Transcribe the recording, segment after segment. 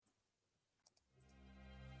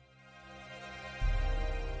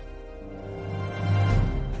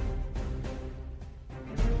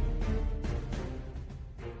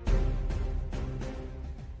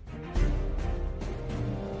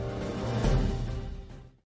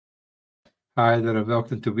Hi there, and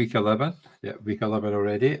welcome to week 11. Yeah, week 11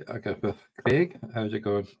 already. I guess with Craig. How's it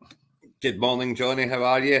going? Good morning, Johnny. How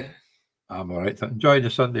are you? I'm all right. Enjoying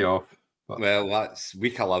the Sunday off. But Well, that's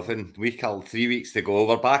week 11. 3 weeks to go.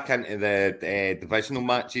 We're back into the divisional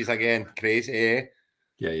matches again. Crazy, eh?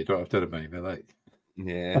 yeah, you don't have to remind me. Like,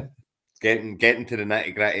 Yeah. Getting to the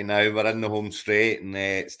nitty gritty now. We're in the home straight, and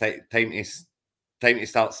it's time to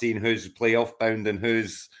start seeing who's playoff bound and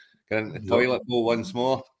who's going into the toilet bowl once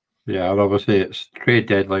more. yeah, and obviously it's trade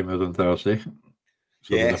deadline was on Thursday,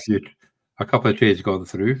 so Yes. there's a couple of trades gone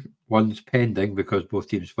through. One's pending because both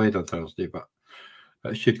teams played on Thursday, but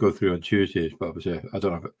it should go through on Tuesdays. But obviously, I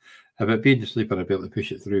don't know if it being asleep, I'd be able to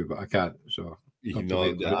push it through, but I can't. So You know,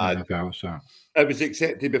 it it was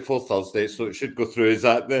accepted before Thursday, so it should go through. Is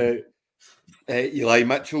that the Eli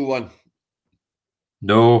Mitchell one?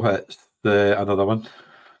 No, it's another one.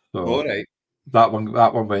 So All right. that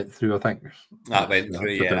one went through, I think. That went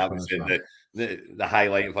through, yeah. That was the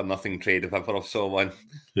highlight of a nothing trade if ever I saw one.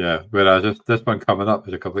 Yeah, whereas this one coming up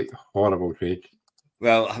is a complete horrible trade.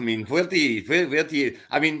 Well, I mean, where do you?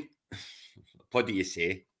 I mean, what do you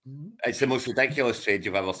say? It's the most ridiculous trade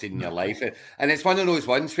you've ever seen in your life, and it's one of those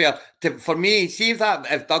ones where, for me, see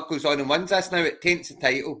if Doug goes on and wins this now, it taints the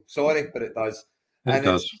title. Sorry, but it does. It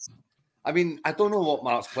does. I mean, I don't know what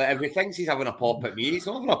Mark's playing. If he thinks he's having a pop at me, he's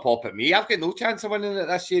not having a pop at me. I've got no chance of winning it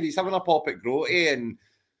this year. He's having a pop at Grote and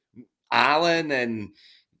Alan and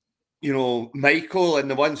Michael and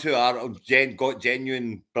the ones who are got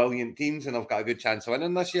genuine brilliant teams and I've got a good chance of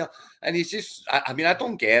winning this year. And he's just, I mean, I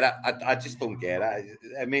don't get it. I just don't get it.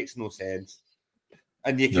 It makes no sense.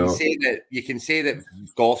 And you can say that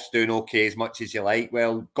Goff's doing okay as much as you like.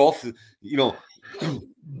 Well, Goff,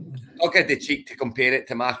 I'll get the cheek to compare it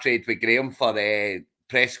to my trade with Graham for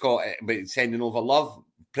Prescott, but sending over Love,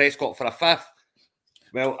 Prescott for a fifth.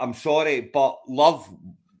 Well, I'm sorry, but Love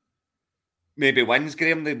maybe wins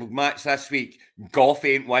Graham the match this week. Goff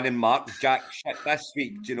ain't winning Mark jack shit this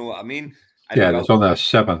week. Do you know what I mean? And yeah, it's on the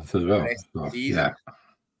 7th as well. So, yeah.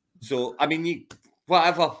 So I mean,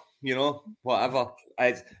 whatever. Whatever.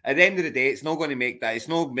 At the end of the day, it's not going to make that. It's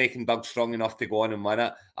not making Doug strong enough to go on and win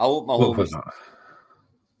it. I hope Mahomes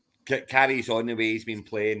carries on the way he's been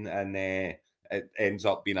playing, and it ends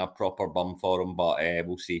up being a proper bum for him. But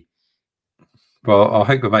we'll see. Well, I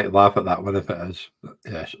think we might laugh at that one if it is. But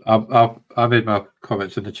yes, I made my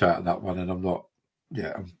comments in the chat on that one, and I'm not.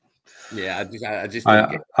 Yeah. I just.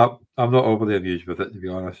 I'm not overly amused with it, to be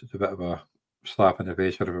honest. It's a bit of a slap in the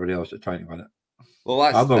face for everybody else that's trying to win it. Well,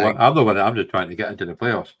 that's I'm not winning. I'm just trying to get into the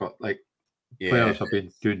playoffs. But players have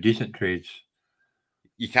been doing decent trades.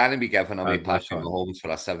 You can't be giving away Patrick Mahomes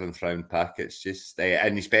for a 7th round pick. It's just,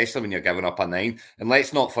 and especially when you're giving up a 9. And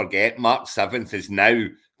let's not forget, Mark's 7th is now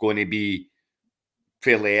going to be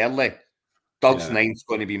fairly early. Doug's 9's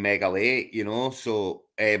going to be mega late, So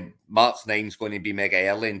Mark's 9's going to be mega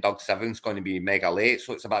early, and Doug's 7's going to be mega late.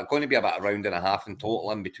 So it's going to be about a round and a half in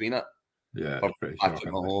total in between it. Yeah, for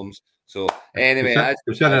Patrick Mahomes. So anyway,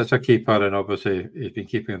 it's a keeper, and obviously he's been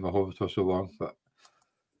keeping Mahomes for so long. But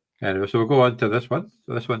anyway, so we'll go on to this one.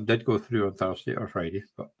 So this one did go through on Thursday or Friday,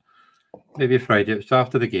 but maybe Friday. It's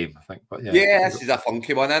after the game, I think. But yeah, this is a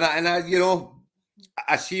funky one, and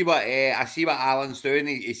I see what Alan's doing.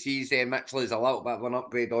 He sees Mitchell as a little bit of an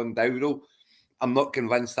upgrade on Dowdle. I'm not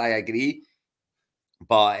convinced I agree,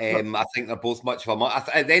 but I think they're both much of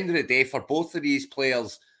a. At the end of the day, for both of these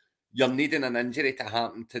players, you're needing an injury to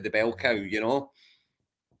happen to the bell cow,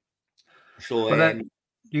 So then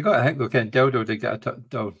you got to think, okay, Dowdle did get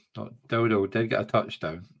a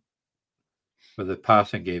touchdown for the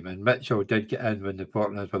passing game, and Mitchell did get in when the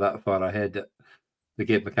 49ers were that far ahead that they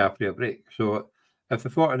gave McCaffrey a break. So if the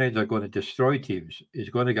 49ers are going to destroy teams, he's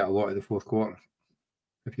going to get a lot in the fourth quarter,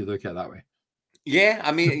 if you look at it that way. Yeah,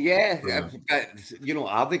 I mean,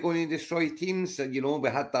 are they going to destroy teams? We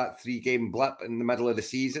had that 3-game blip in the middle of the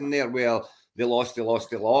season there where they lost,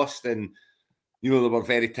 and they were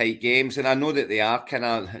very tight games. And I know that they are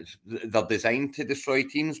they're designed to destroy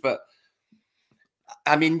teams, but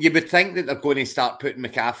I mean, you would think that they're going to start putting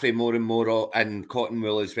McCaffrey more and more in cotton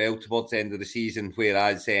wool as well towards the end of the season.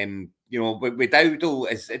 Whereas, with Dowdle,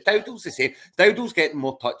 Dowdle's the same. Dowdle's getting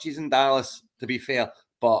more touches in Dallas, to be fair.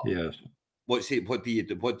 But yes. What does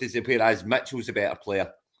it? Whereas Mitchell's a better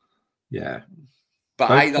player. Yeah.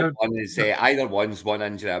 But either one's one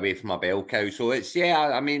injury away from a bell cow. So it's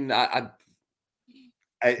I mean,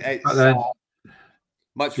 it's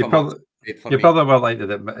much for much. You probably were like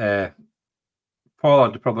that.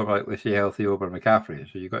 Pollard probably likely to stay healthy over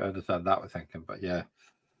McCaffrey, so you got to understand that with thinking. But yeah,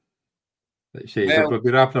 let's see, we'll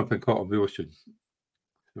be wrapping up in cotton wool soon.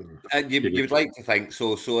 You would like to think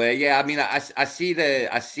so. So yeah, I mean, I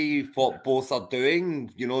see what both are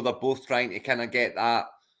doing. You know, they're both trying to kind of get that.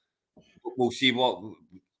 We'll see what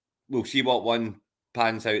one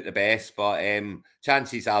pans out the best, but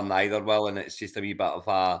chances are neither will, and it's just a wee bit of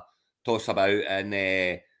a toss about and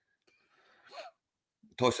the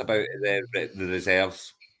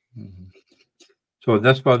reserves. Mm-hmm. So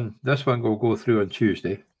this one will go through on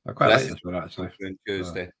Tuesday. I quite like this one actually. On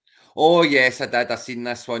Tuesday. Oh yes, I did. I seen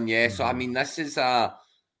this one. Yeah. So I mean, this is I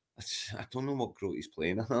don't know what Grote's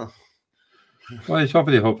playing. Well, he's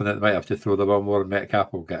obviously hoping that they might have to throw the one more and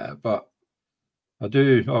Metcalf will get it, but I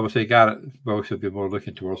do obviously Garrett Wilson will be more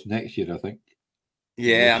looking towards next year, I think.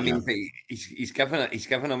 Yeah, I mean, he's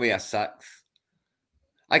given away a sixth.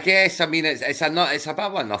 I guess. I mean, it's a bit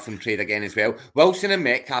of a nothing trade again as well. Wilson and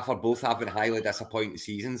Metcalf are both having highly disappointing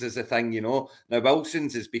seasons, is the thing, you know. Now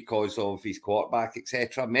Wilson's is because of his quarterback,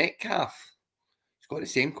 etc. Metcalf, he's got the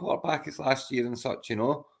same quarterback as last year and such, you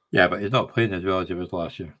know. Yeah, but he's not playing as well as he was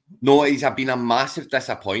last year. No, he's been a massive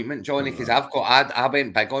disappointment, Johnny, because I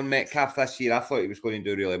went big on Metcalf this year. I thought he was going to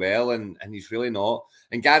do really well, and he's really not.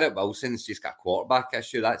 And Garrett Wilson's just got a quarterback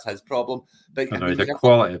issue. That's his problem. But I know, he's a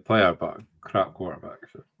quality player, but a crap quarterback.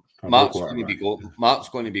 So Mark's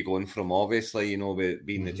going to be going from, obviously, you know, with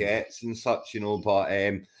being the Jets and such, you know. But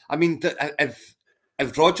I mean,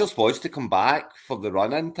 if Rodgers was to come back for the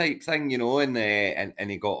run-in type thing, you know, and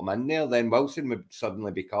he got him in there, then Wilson would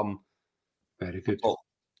suddenly become very good,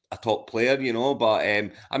 a top player, you know. But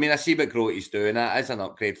I mean, I see what Grote's doing. It is an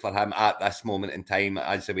upgrade for him at this moment in time,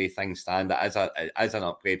 as the way things stand. It is an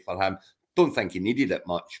upgrade for him. Don't think he needed it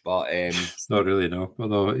much, but not really, no.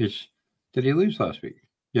 Although did he lose last week?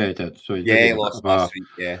 Yeah, he did. So he lost last week.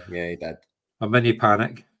 Yeah, he did. A mini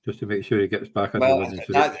panic just to make sure he gets back on the winning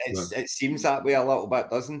streak. It seems that way a little bit,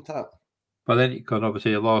 doesn't it? But then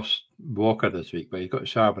he lost Walker this week, but he got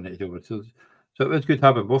Charbonnet over. So it was good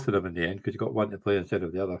having both of them in the end because you got one to play instead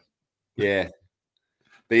of the other. Yeah.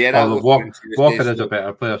 But yeah, Walker is a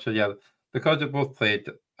better player. So yeah, because they both played,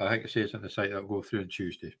 I think it says on the site that'll go through on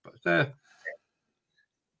Tuesday. But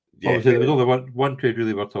obviously, there was only one trade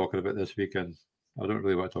really we're talking about this weekend. I don't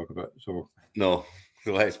really want to talk about it, so no.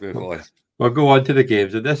 So let's move on. We'll go on to the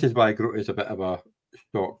games, and this is why Grote is a bit of a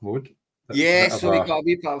shock mode. Yeah, so he got a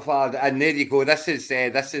wee bit far, and there you go. This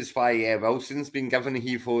is why Wilson's been given a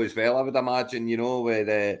heave-ho as well. I would imagine, you know, with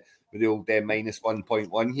the old minus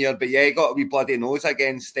 1.1 here. But yeah, he got a wee bloody nose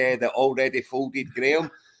against the already folded Graham.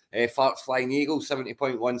 Farts Flying Eagles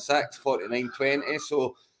 70.16, 49.20.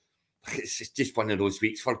 So it's just one of those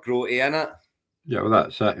weeks for Grote, isn't it? Yeah, well,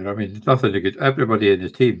 that's it. I mean, nothing to get. Everybody in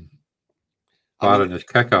his team, barring his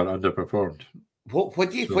kicker, underperformed. What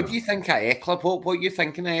do you think of Eckler? What are you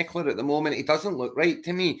thinking of Eckler at the moment? He doesn't look right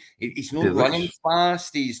to me. He's not running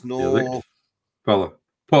fast. He's no. Well,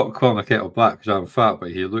 pot calling a kettle black because I'm fat, but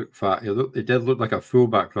he looked fat. He did look like a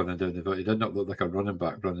fullback running down the field. He did not look like a running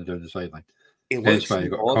back running down the sideline. That's why he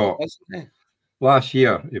got caught. Last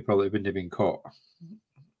year, he probably wouldn't have been caught.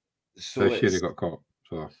 So this year he got caught.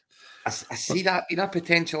 So I see that being a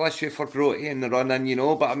potential issue for Grote in the run-in, you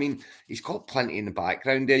know, but I mean, he's got plenty in the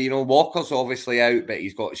background there. You know, Walker's obviously out, but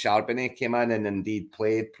he's got Charbonnet came in and indeed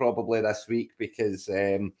played probably this week because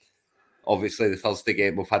obviously the Thursday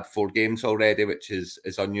game, we've had 4 games already, which is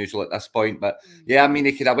unusual at this point. But yeah, I mean,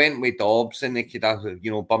 he could have went with Dobbs and he could have,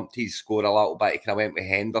 you know, bumped his score a little bit. He could have went with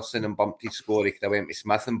Henderson and bumped his score. He could have went with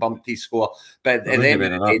Smith and bumped his score. But at the end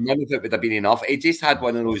of the day, none of it would have been enough. He just had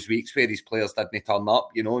one of those weeks where his players didn't turn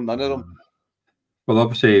up, you know, none of them. Well,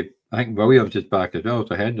 obviously, I think Williams is back as well,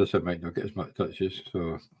 so Henderson might not get as much touches.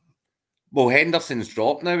 So, well, Henderson's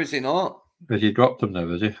dropped now, is he not? Has he dropped him now,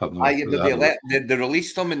 is he? They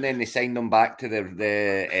released him and then they signed him back to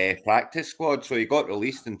the practice squad. So he got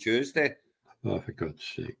released on Tuesday. Oh, for God's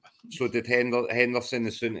sake. So did Henderson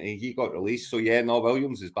as soon as he got released. So yeah, no,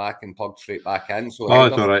 Williams is back and plugged straight back in. So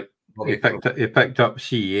it's all right. He picked up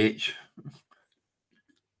CEH.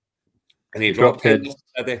 And he dropped Henderson,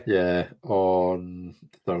 did he? Yeah, on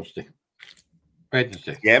Thursday.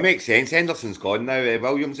 Wednesday. Yeah, it makes sense. Henderson's gone now.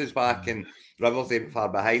 Williams is back and Rivers ain't far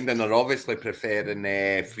behind, and they're obviously preferring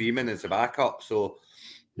Freeman as a backup. So,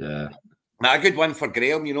 yeah, a good one for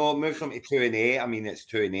Graham. You know, it moves him to 2-8. I mean, it's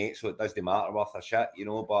 2-8, so it doesn't matter worth a shit. You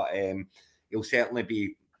know, but he'll certainly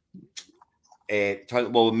be. It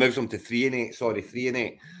moves him to 3-8. Sorry,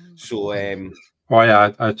 3-8. So, oh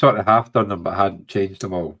yeah, I sort of half done them, but I hadn't changed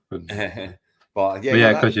them all. But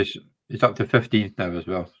yeah, because he's up to 15th now as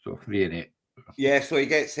well. So 3-8. Yeah, so he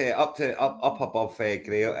gets up above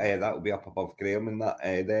Graham. That will be up above Graham in that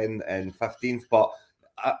then in 15th. But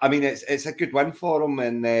I mean, it's a good win for him,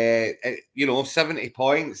 and 70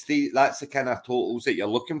 points. That's the kind of totals that you're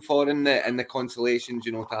looking for in the consolations.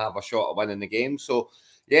 To have a shot at winning the game. So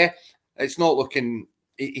yeah, it's not looking.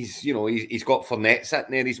 He's got Fournette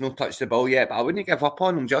sitting there. He's not touched the ball yet, but I wouldn't give up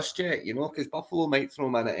on him just yet. Because Buffalo might throw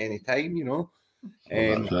him in at any time. Well,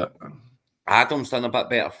 that's it. Adam's done a bit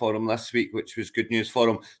better for him this week, which was good news for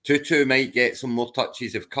him. Tutu might get some more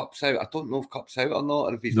touches if Cup's out. I don't know if Cup's out or not,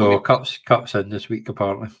 or if he's Cup's in this week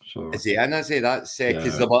apparently. So is he in? Is he? That's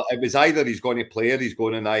because it was either he's going to play or he's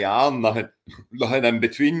going in IR, nothing in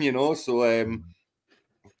between, So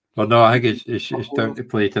well, no, I think it's down to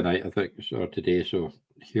play tonight. I think or today, so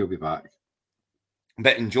he'll be back.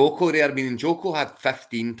 But Njoku there, Njoku had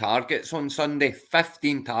 15 targets on Sunday.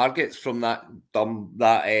 15 targets from that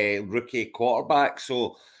rookie quarterback.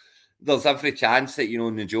 So there's every chance that,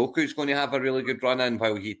 Njoku's going to have a really good run in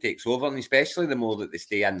while he takes over. And especially the more that they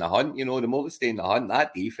stay in the hunt, the more they stay in the hunt,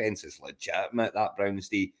 that defense is legitimate, that Browns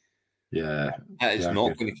D. Yeah. That is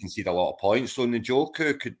not going to concede a lot of points. So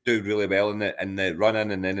Njoku could do really well in the run in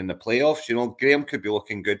and then in the playoffs. Graham could be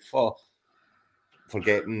looking good for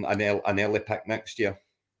getting an early pick next year.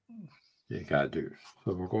 You can't do.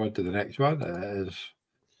 So we'll go on to the next one. It is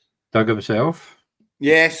Doug himself.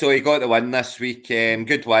 Yeah, so he got the win this week.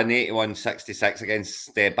 Good win, 81-66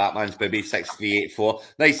 against Batman's Boobies, 63-84.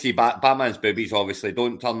 Nice to see Batman's Boobies obviously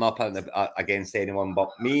don't turn up against anyone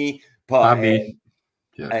but me. But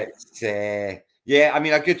it's a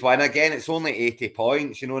good win. Again, it's only 80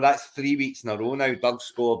 points. That's 3 weeks in a row now. Doug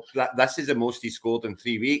scored. This is the most he's scored in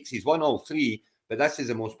 3 weeks. He's won all three, but this is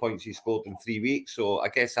the most points he's scored in 3 weeks. So I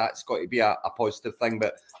guess that's got to be a positive thing.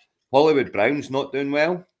 But Hollywood Brown's not doing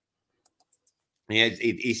well.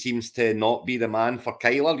 He seems to not be the man for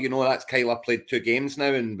Kyler. That's Kyler played 2 games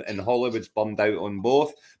now, and Hollywood's bummed out on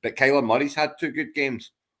both. But Kyler Murray's had 2 good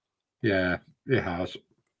games. Yeah, he has.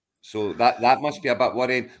 So that must be a bit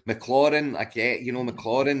worrying. McLaurin, I get,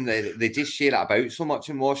 McLaurin, they just share it about so much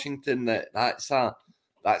in Washington that's a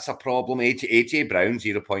problem. AJ Brown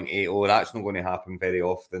 0.80, that's not going to happen very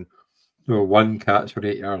often. So 1 catch for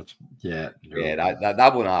 8 yards. Yeah. No. Yeah,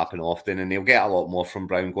 that won't happen often, and he'll get a lot more from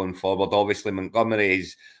Brown going forward. Obviously, Montgomery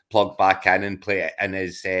is plugged back in and play and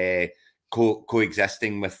is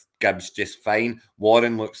coexisting with Gibbs just fine.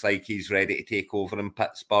 Warren looks like he's ready to take over in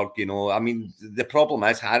Pittsburgh. The problem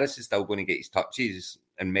is Harris is still going to get his touches,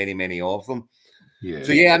 and many, many of them. Yeah.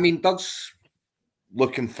 So Doug's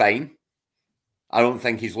looking fine. I don't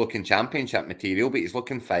think he's looking championship material, but he's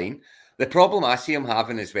looking fine. The problem I see him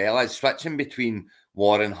having as well is switching between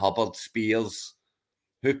Warren, Hubbard, Spears,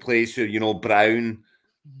 who plays who, Brown,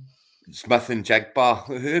 Smith and Jigba,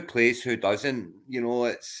 who plays, who doesn't,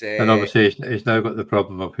 it's... and obviously he's now got the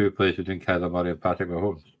problem of who plays between Kyler Murray and Patrick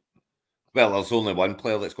Mahomes. Well, there's only one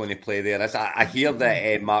player that's going to play there. I hear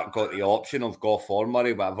that Mark got the option of Goff or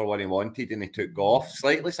Murray, whatever one he wanted, and he took Goff.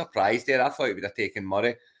 Slightly surprised there. I thought he would have taken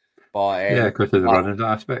Murray. But because of the running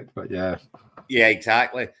aspect, but yeah. Yeah,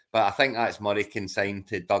 exactly. But I think that's Murray consigned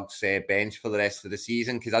to Doug's bench for the rest of the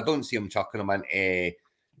season, because I don't see him chucking him into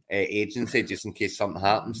agency just in case something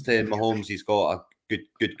happens to Mahomes. He's got a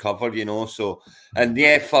good cover, So, and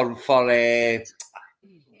yeah, for Ray,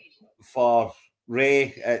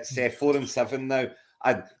 it's 4-7 now.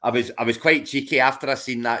 I was quite cheeky after I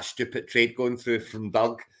seen that stupid trade going through from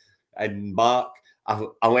Doug and Mark.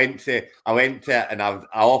 I went to it and I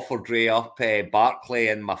offered Ray up Barkley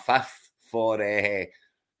in my 5th for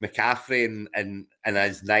McCaffrey and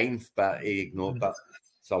his 9th, but he ignored that.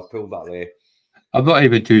 So I'll pull that away. I'm not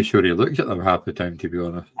even too sure he looks at them half the time, to be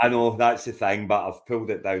honest. I know that's the thing, but I've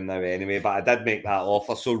pulled it down now anyway. But I did make that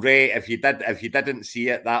offer. So Ray, if you didn't see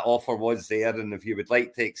it, that offer was there, and if you would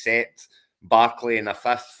like to accept Barkley in a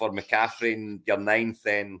 5th for McCaffrey in your 9th,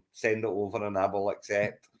 then send it over and I will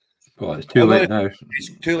accept. Well, it's too late now.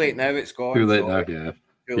 It's too late now. It's gone. Too late now. Yeah.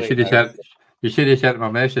 You should have sent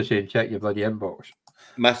my message saying check your bloody inbox.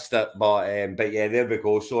 Missed it, but yeah, there we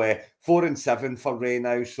go. So 4-7 for Ray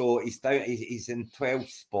now. So he's down. He's in 12th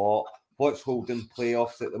spot. What's holding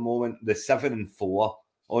playoffs at the moment? The 7-4.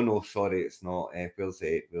 Oh no, sorry, it's not. Where's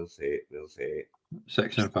 8?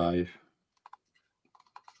 6-5.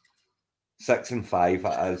 6-5.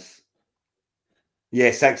 It is. Yeah,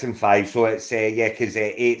 6-5. So it's because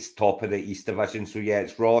 8's top of the East Division. So yeah,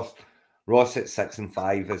 it's Ross. Ross at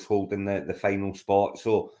 6-5 is holding the final spot.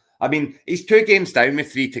 So I mean, he's 2 games down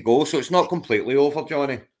with 3 to go. So it's not completely over,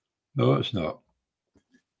 Johnny. No, it's not.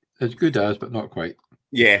 It's good as, but not quite.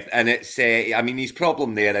 Yeah, and it's his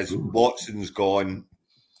problem there is Watson's gone.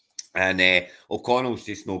 And O'Connell's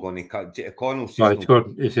just not going to cut. O'Connell's Well,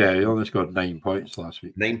 just he only scored 9 points last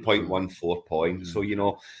week. 9.14 points. Yeah. So, you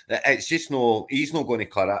know, it's just he's not going to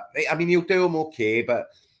cut it. I mean, he'll do him okay, but,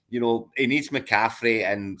 you know, he needs McCaffrey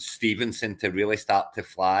and Stevenson to really start to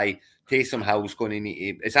fly. Taysom Hill's going to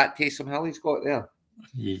need to, is that Taysom Hill he's got there?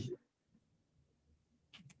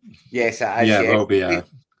 Yes, it is. Yeah, it will be.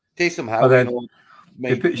 Taysom But Hill, then you know.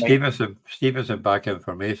 They put Stevenson back in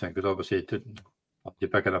formation because obviously it didn't have to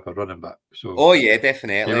picking up a running back. So oh yeah,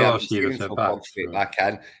 definitely. He'll I have mean, Stevenson will back, come straight back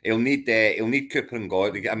in. He'll need Cooper and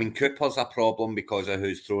God. I mean, Cooper's a problem because of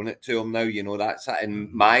who's thrown it to him now. You know, that's it.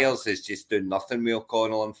 And Myers is just doing nothing with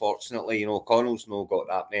O'Connell, unfortunately. You know, O'Connell's not got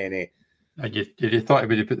that many. And you thought he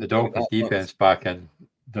would have put the Dolphins defense back in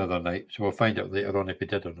the other night. So we'll find out later on if he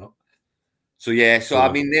did or not. So yeah,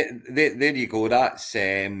 I mean, there you go. That's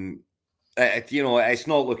you know, it's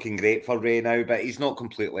not looking great for Ray now, but he's not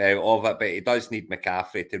completely out of it. But he does need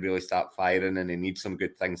McCaffrey to really start firing, and he needs some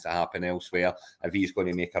good things to happen elsewhere if he's going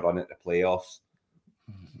to make a run at the playoffs.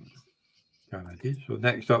 So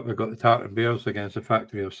next up, we've got the Tartan Bears against the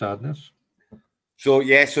Factory of Sadness. So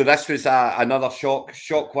yeah, so this was another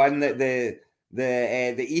shock win that the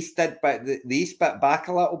East did, but the East bit back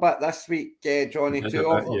a little bit this week, Johnny.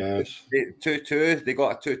 2-2. They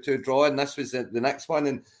got a 2-2 draw, and this was the next one,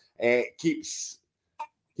 and keeps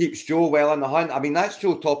Joe well in the hunt. I mean, that's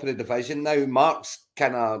Joe top of the division now. Mark's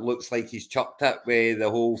kind of looks like he's chucked it with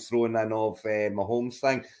the whole throwing in of Mahomes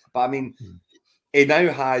thing, but I mean, he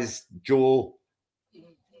now has Joe,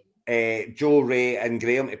 Ray, and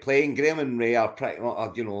Graham to play, and Graham and Ray are pretty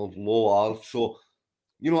much, you know, lower. So,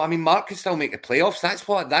 you know, I mean, Mark can still make the playoffs. That's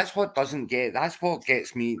what doesn't get. That's what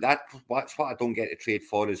gets me. That's what I don't get to trade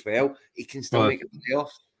for as well. He can still make the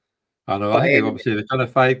playoffs. I know. I think obviously they've done a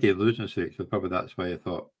 5-game losing streak, so probably that's why I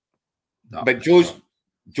thought. But Joe's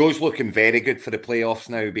looking very good for the playoffs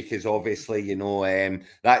now because obviously, you know,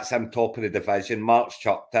 that's him top of the division. Mark's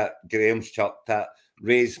chucked it. Graham's chucked it.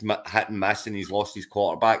 Ray's hit and miss, and he's lost his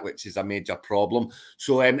quarterback, which is a major problem.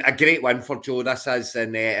 So a great win for Joe, this is,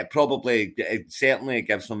 and it certainly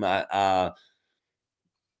gives him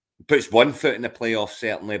puts one foot in the playoffs,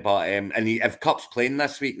 certainly. But if Cup's playing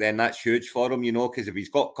this week, then that's huge for him, you know, because if he's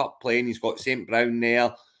got Cup playing, he's got St. Brown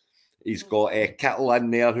there, he's got Kittle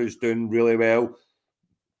in there who's doing really well.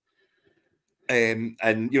 And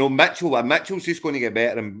you know, Mitchell's just going to get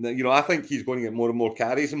better, and you know, I think he's going to get more and more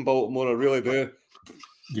carries in Baltimore. I really do.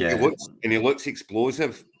 Yeah, he looks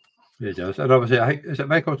explosive. He does, and obviously, I think is it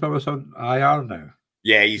Michael Thomas on IR now?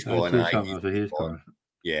 Yeah, he's gone. He's gone.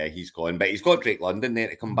 Yeah, he's gone, but he's got Drake London there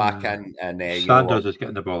to come back in, and Sanders is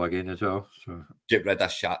getting the ball again as well. So get rid of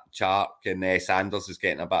Chark, and Sanders is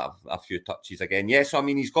getting a few touches again. Yeah, so I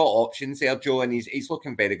mean, he's got options there, Joe, and he's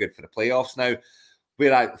looking very good for the playoffs now.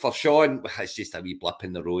 Where for Sean, it's just a wee blip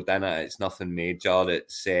in the road, isn't it? It's nothing major.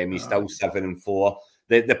 It's he's still 7-4.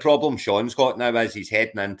 The problem Sean's got now is he's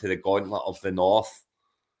heading into the gauntlet of the North.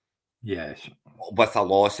 Yes, with a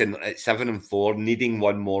loss, and at 7-4, needing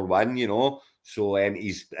one more win, you know. So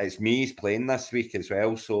it's me he's playing this week as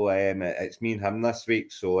well. So it's me and him this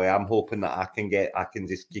week. So I'm hoping that I can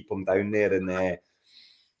just keep him down there and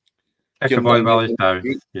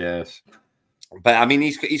yes. But I mean,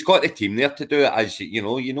 he's got the team there to do it, as you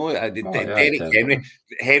know. Derek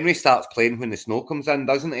Henry starts playing when the snow comes in,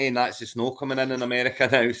 doesn't he? And that's the snow coming in America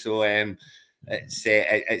now. So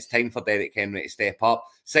it's time for Derek Henry to step up.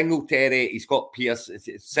 Singletary, he's got Pierce.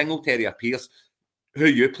 Singletary or Pierce. Who are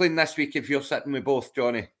you playing this week if you're sitting with both,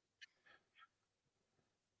 Johnny?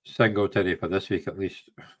 Singletary for this week at least.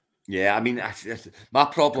 Yeah, I mean, my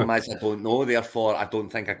problem is I don't know. Therefore, I don't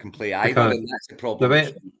think I can play either, and that's the problem.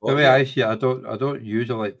 The way I see it, I don't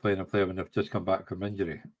usually like playing a player when they've just come back from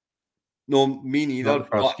injury. No, me neither. Not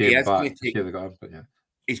the first game back.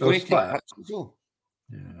 He's going to take touches though.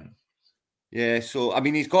 Yeah. So I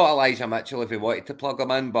mean, he's got Elijah Mitchell if he wanted to plug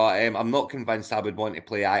him in, but I'm not convinced I would want to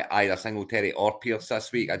play either Singletary or Pierce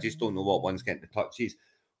this week. I just don't know what one's getting the touches.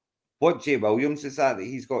 What Jay Williams is that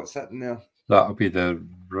he's got sitting there? That'll be the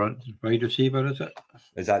wide receiver, is it?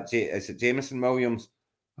 Is it Jameson Williams?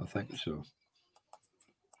 I think so.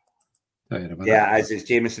 Yeah, it's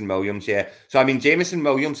Jameson Williams, yeah. So, I mean, Jameson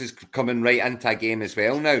Williams is coming right into a game as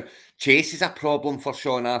well now. Chase is a problem for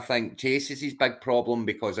Sean, I think. Chase is his big problem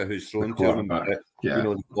because of who's thrown to him. You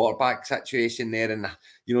know, the quarterback situation there. And,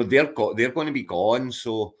 you know, they're going to be gone.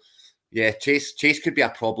 So, yeah, Chase could be a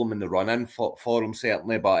problem in the run-in for him,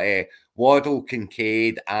 certainly. But Waddle,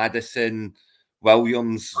 Kincaid, Addison,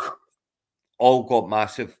 Williams, all got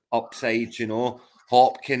massive upsides, you know.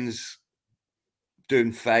 Hopkins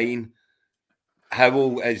doing fine.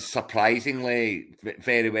 Howell is surprisingly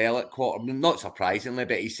very well at quarter. Not surprisingly,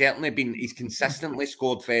 but he's consistently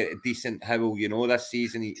scored very decent Howell, this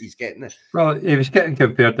season. He's getting it. Well, he was getting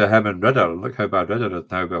compared to him and Ridder. Look how bad Ridder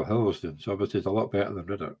is now, Bill Hill's doing. So obviously he's a lot better than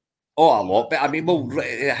Ridder. Oh, a lot. But I mean,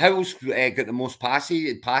 Howell's got the most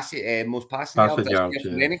passing yards this year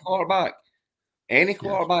from any quarterback. Any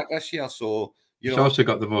quarterback this year. So he's also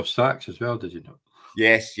got the most sacks as well, did you know?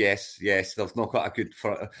 Yes. They've not got a good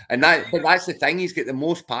front, and that's the thing. He's got the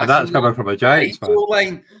most passing. And that's coming from a Giants fan.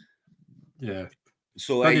 Line. Yeah.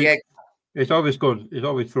 So he's always throwing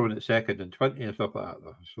at second and 20 and stuff like that,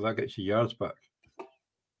 though. So that gets you yards back.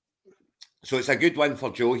 So it's a good win for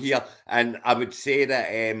Joe here, and I would say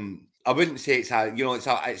that I wouldn't say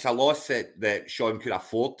it's a loss that Sean could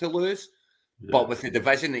afford to lose, but with the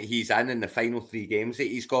division that he's in the final 3 games that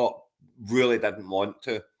he's got, really didn't want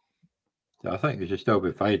to. I think he should still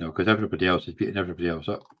be fine though, because everybody else is beating everybody else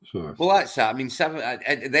up. So that's it. I mean, 7 at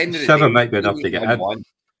the end of the 7 day, might be enough to get in.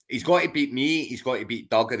 He's got to beat me. He's got to beat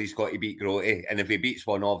Doug, or he's got to beat Grote. And if he beats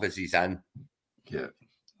one of us, he's in. Yeah,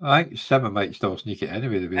 I think 7 might still sneak it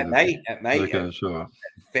anyway. It might. So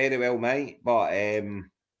very well might. But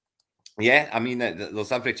yeah, I mean,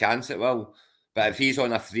 there's every chance it will. But if he's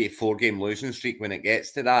on a 3-4 game losing streak when it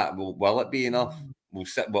gets to that, will it be enough?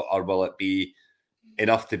 Or will it be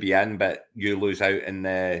enough to be in, but you lose out in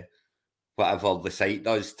whatever the site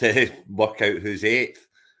does to work out who's 8th?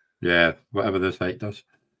 Yeah, whatever the site does.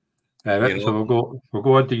 So we'll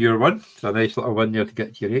go on to your one. It's a nice little win there to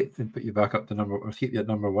get to your 8th and put you back up to keep you at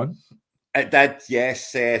number 1. It did,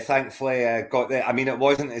 yes. Thankfully, I got there. I mean, it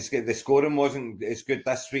wasn't as good. The scoring wasn't as good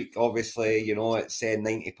this week. Obviously, it's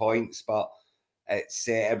 90 points, but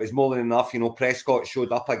it was more than enough. Prescott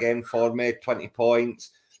showed up again for me, 20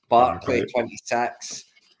 points. Barkley, 26.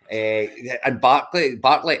 And Barkley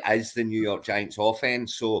is the New York Giants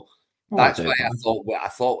offense, so that's why I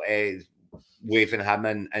thought waving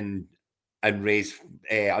him and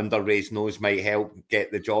under Ray's nose might help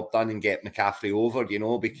get the job done and get McCaffrey over,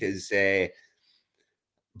 because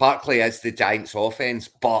Barkley is the Giants offense,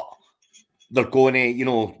 but they're going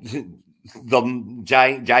to, the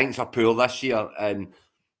Giants are poor this year, and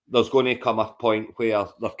there's going to come a point where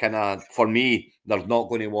they're kind of, for me, they're not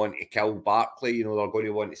going to want to kill Barkley. They're going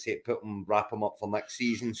to want to wrap him up for next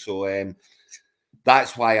season. So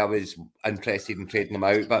that's why I was interested in trading him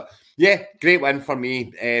out. But yeah, great win for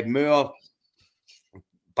me. Moore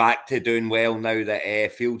back to doing well now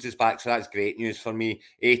that Fields is back. So that's great news for me.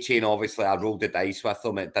 A-Chain, obviously, I rolled the dice with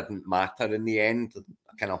him. It didn't matter in the end. I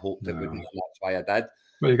kind of hoped it wouldn't, and that's why I did.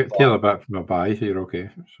 Well, you got Taylor back from a bye, so you're okay.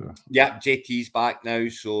 So yeah, JT's back now,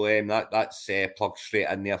 so that's plugged straight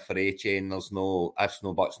in there for A-Chain. There's no ifs,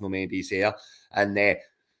 no buts, no maybes there. And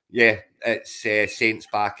it's Saints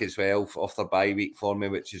back as well off their bye week for me,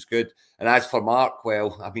 which is good. And as for Mark,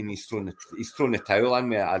 well, I mean, he's thrown the towel in.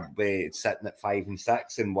 We're sitting at 5 and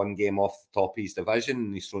 6 and 1 game off the top of his division,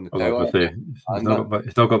 and he's thrown the towel in. He's not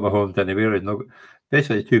got Mahomes anywhere.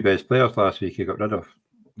 Basically, 2 best players last week he got rid of.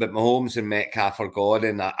 But Mahomes and Metcalf are gone,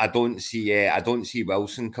 and I don't see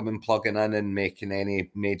Wilson plugging in and making any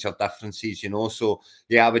major differences, So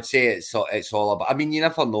yeah, I would say it's all about. I mean, you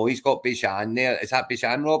never know. He's got Bijan there. Is that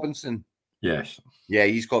Bijan Robinson? Yes. Yeah,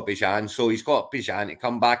 he's got Bijan, so he's got Bijan to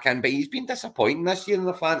come back in. But he's been disappointing this year in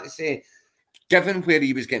the fantasy, given where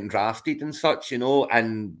he was getting drafted and such,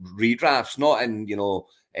 and redrafts, not in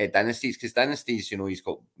dynasties, because dynasties, he's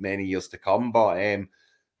got many years to come, but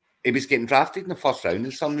he was getting drafted in the first round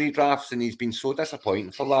in some redrafts, and he's been so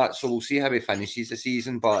disappointing for that. So we'll see how he finishes the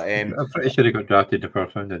season. But I'm pretty sure he got drafted in the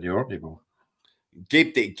first round in the Orkney Bowl.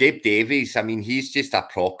 Gabe Davies, I mean, he's just a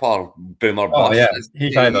proper boomer bust. Oh yeah,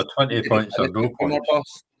 he's either 20 points or no points.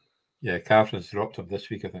 Bust. Yeah, Catherine's dropped him this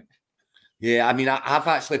week, I think. Yeah, I mean, I've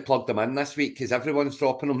actually plugged him in this week because everyone's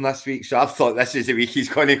dropping him this week. So I've thought this is the week he's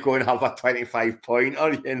going to go and have a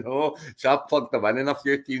 25-pointer, So I've plugged him in a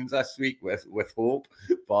few teams this week with hope.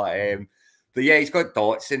 But yeah, he's got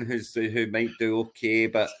Dotson, who might do okay.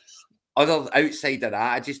 But outside of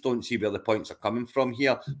that, I just don't see where the points are coming from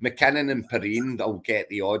here. McKinnon and Perrine will get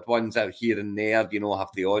the odd ones out here and there, have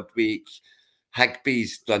the odd week.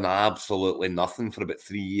 Higby's done absolutely nothing for about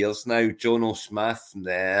 3 years now. Jono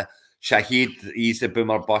Smith, Shaheed, he's a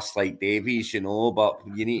boomer bust like Davies, but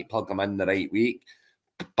you need to plug him in the right week.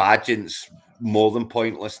 Badgent's more than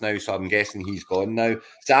pointless now, so I'm guessing he's gone now.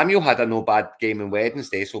 Samuel had a no bad game on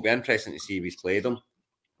Wednesday, so it'll be interesting to see if he's played him.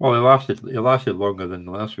 Well, he lasted longer than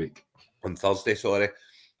last week. On Thursday, sorry.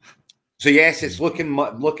 So yes, it's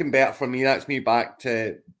looking better for me. That's me back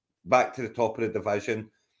to the top of the division,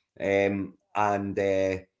 and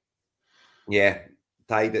tied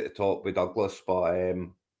at the top with Douglas, but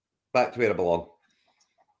back to where I belong.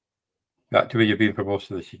 Back to where you've been for most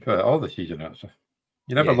of the season, all the season actually.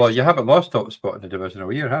 You never Yes. lost. You haven't lost top spot in the division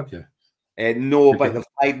all year, have you? No, but they've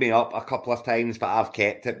tied me up a couple of times, but I've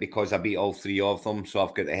kept it because I beat all three of them, so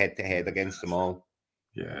I've got the head-to-head against them all.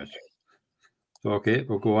 Yes. So, okay,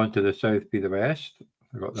 we'll go on to the South be the West.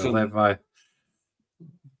 We've got the led by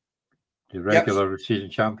the regular season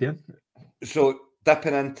champion. So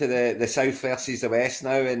dipping into the South versus the West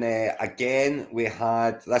now, and again we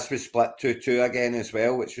had this was split 2-2 again as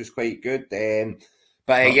well, which was quite good.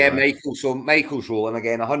 But Michael. So Michael's rolling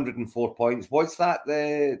again, 104 points. Was that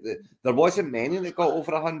there wasn't many that got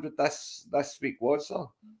over 100 this week, was there?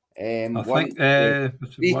 I think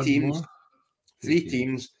three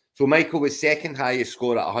teams. So Michael was second highest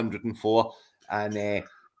score at 104, and a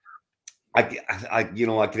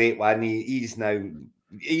great one. He's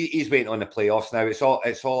waiting on the playoffs now. It's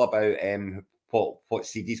all about what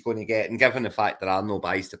seed he's going to get, and given the fact there are no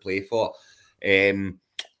buys to play for, he's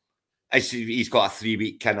got a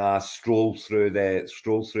 3-week kind of stroll through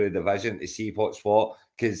the division to see what's what.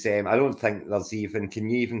 Because I don't think there's even. Can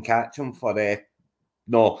you even catch him for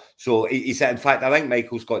no? So he said. In fact, I think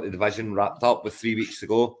Michael's got the division wrapped up with 3 weeks to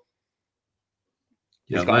go.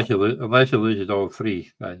 Yeah, unless he loses all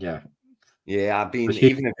three, then yeah. Yeah,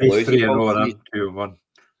 even if he loses 3-0 and 2-1.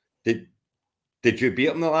 Did you beat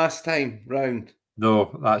him the last time round?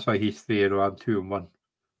 No, that's why he's 3-0 and 2-1.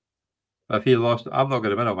 If he lost, I'm not going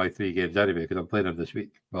to win all my 3 games anyway because I'm playing him this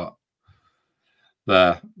week. But he's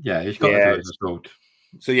got the division sold.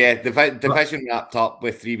 So the division wrapped up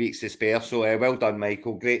with 3 weeks to spare. So well done,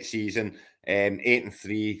 Michael. Great season.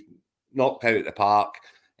 8-3, knocked out the park.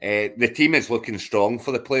 The team is looking strong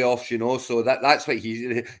for the playoffs, so that's what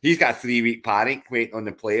he's got a 3-week panic waiting on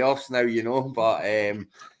the playoffs now, but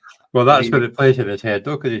well, that's what it plays in his head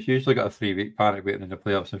though, because he's usually got a 3-week panic waiting in the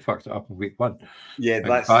playoffs and fucks it up in week 1. Yeah,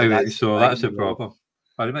 that's 5 weeks, so that's the problem.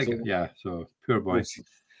 So poor boy.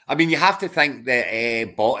 I mean, you have to think that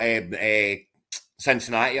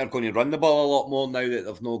Cincinnati are going to run the ball a lot more now that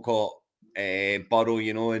they've not got Burrow,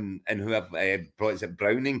 and who have brought it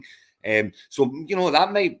Browning. So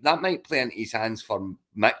that might play into his hands for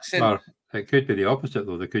Mixon. Well, it could be the opposite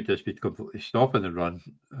though. They could just be completely stopping the run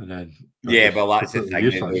and then that's the thing.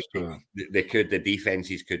 They could. The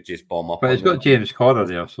defenses could just bomb up. But he's got James Conner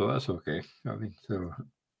there, so that's okay. I mean, so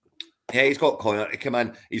yeah, he's got Conner to come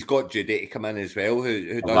in. He's got Judy to come in as well,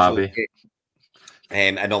 who does okay.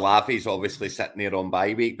 And Olave's obviously sitting there on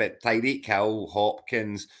bye week, but Tyreek Hill,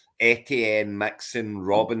 Hopkins, Etienne, Mixon,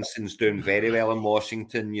 Robinson's doing very well in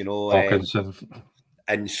Washington, Hawkinson.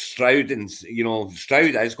 And Stroud,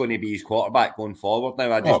 Stroud is going to be his quarterback going forward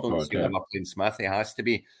now. I just don't see him playing Smith. He has to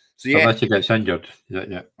be. So unless he gets injured.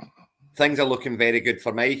 Yeah. Things are looking very good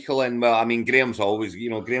for Michael. And well, I mean, Graham's always,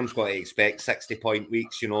 Graham's got to expect 60-point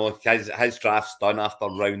weeks. His draft's done after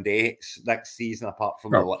round 8 next season, apart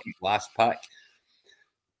from the last pick.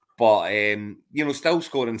 But still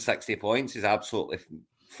scoring 60 points is absolutely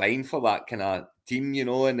fine for that kind of team,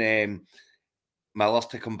 and Miller's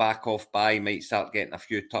to come back off bye, might start getting a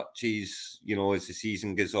few touches, as the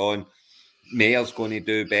season goes on. Mayer's going to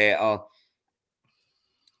do better.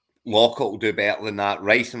 Lockett will do better than that.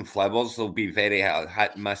 Rice and Flowers will be very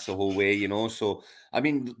hit and miss the whole way, So, I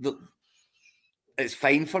mean, it's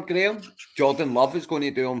fine for Graham. Jordan Love is going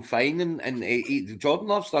to do him fine, and Jordan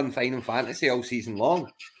Love's done fine in fantasy all season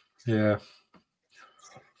long. Yeah.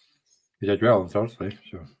 He did well on Thursday,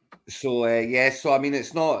 So I mean,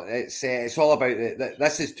 it's all about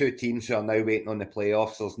this is 2 teams who are now waiting on the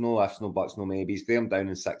playoffs. There's no ifs, no buts, no maybes. Graham down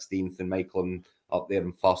in 16th and Michael up there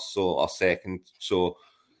in first, or second. So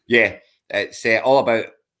yeah, it's all about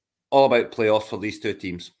playoffs for these 2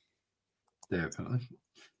 teams. Definitely.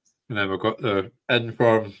 And then we've got the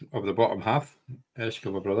inform of the bottom half,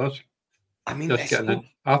 Eskimo Brothers. I mean, I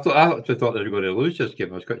actually thought they were going to lose this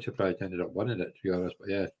game. I was quite surprised they ended up winning it, to be honest. But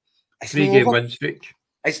yeah, 3-game win streak.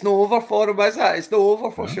 It's not over for him, is it? It's not over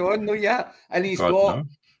for Sean, no, yet. And he's got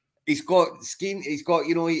scheme. He's got,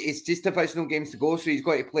 it's just divisional games to go. So he's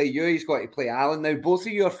got to play you. He's got to play Alan. Now, both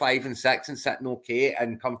of you are 5 and 6 and sitting okay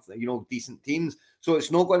and come, decent teams. So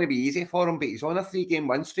it's not going to be easy for him. But he's on a 3-game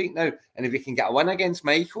win streak now. And if he can get a win against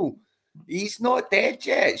Michael, he's not dead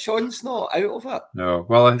yet. Sean's not out of it. No.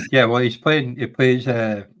 Well, he's playing. He plays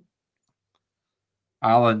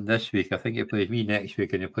Alan this week. I think he plays me next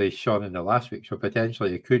week, and he plays Sean in the last week. So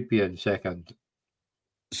potentially, it could be in second.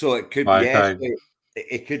 So it could be.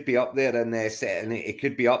 It could be up there in it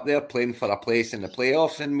could be up there playing for a place in the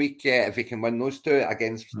playoffs in week if he can win those 2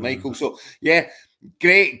 against Michael. So yeah,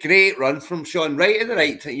 Great run from Sean, right at the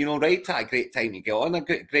right time, right at a great time to get on a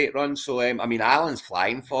great run. So, I mean, Allen's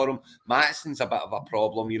flying for him. Mattison's a bit of a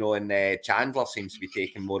problem, and Chandler seems to be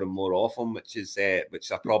taking more and more off him, which is a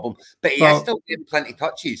problem. But he is still getting plenty of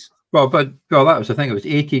touches. Well, that was the thing. It was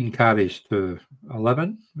 18 carries to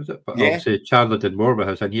 11, was it? But obviously Chandler did more with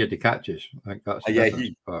his, and he had the catches. I think that's the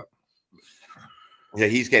difference. Yeah,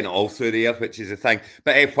 he's getting it all through the air, which is the thing.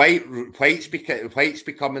 But White's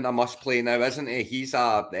becoming a must play now, isn't he? He's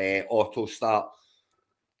a auto start.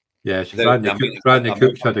 Yes, Brandon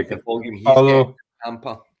Cooks had a good volume. Although,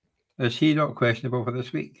 is he not questionable for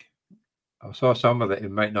this week? I saw somewhere that he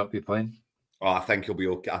might not be playing. Oh, I think he'll be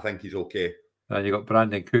okay. I think he's okay. And you got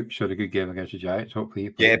Brandon Cooks had a good game against the Giants. Hopefully,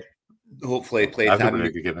 he plays. Yeah, hopefully he plays. Everybody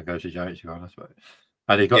a good game against the Giants, to be honest.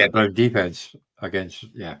 And he got the Brown defense against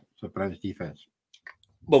so Browns defense.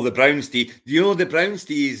 Well, the Browns D, the Browns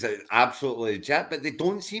D is absolutely legit, but they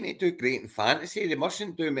don't seem to do great in fantasy. They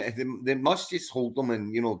mustn't do it. They must just hold them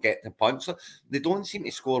and get the punch. So they don't seem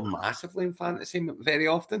to score massively in fantasy very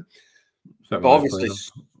often. But obviously,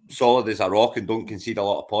 solid as a rock and don't concede a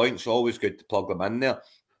lot of points. Always good to plug them in there.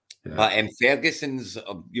 Yeah. But Ferguson's,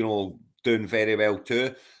 doing very well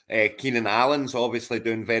too. Keenan Allen's obviously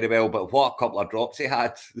doing very well, but what a couple of drops he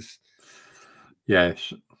had.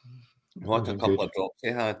 Yes. What a couple of drops he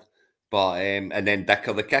had. But and then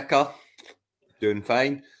Dicker the kicker, doing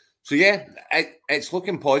fine. So yeah, it's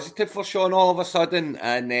looking positive for Sean all of a sudden.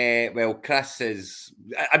 And Chris is,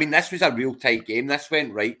 I mean, this was a real tight game. This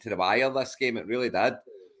went right to the wire, this game. It really did.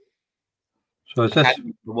 So is this... I can't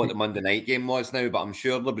remember what the Monday night game was now, but I'm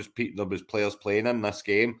sure there was players playing in this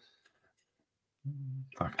game.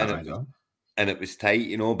 And it was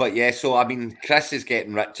tight, But yeah, so I mean, Chris is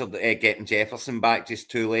getting getting Jefferson back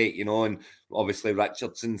just too late, and obviously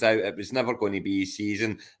Richardson's out. It was never going to be his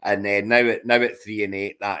season, and now at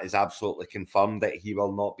 3-8, that is absolutely confirmed that he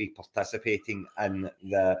will not be participating in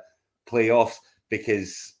the playoffs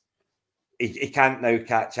because he can't now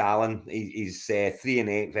catch Allen. He's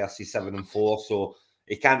 3-8 versus 7-4, so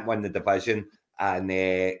he can't win the division,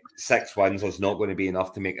 and 6 wins is not going to be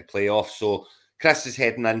enough to make the playoffs. So Chris is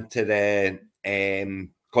heading into the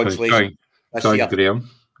consolation this year. Graham.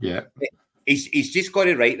 Yeah. He's just got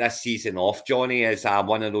to write this season off, Johnny, as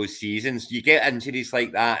one of those seasons. You get injuries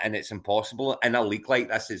like that, and it's impossible in a league like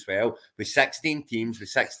this as well, with 16 teams, with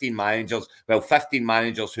 16 managers, 15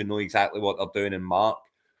 managers who know exactly what they're doing in Mark.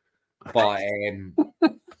 But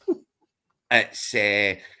it's,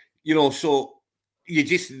 so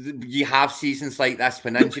you have seasons like this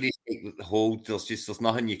when injuries take hold. There's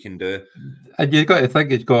nothing you can do. And you've got to think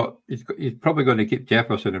he's probably going to keep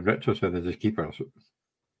Jefferson and Richardson as his keepers.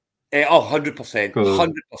 100%.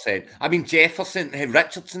 100%. I mean,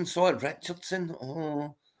 Richardson.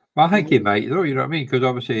 Oh, well, I think he might, though. You know what I mean? Because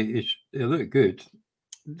obviously he looked good.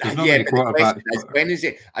 There's not many quarterbacks. When is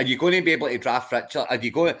it? Are you going to be able to draft Richard? When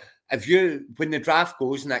the draft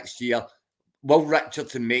goes next year, will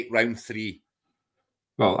Richardson make round 3?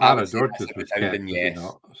 Well, Aaron Rodgers was kept, yes.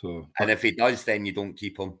 And if he does, then you don't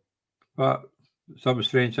keep him. But some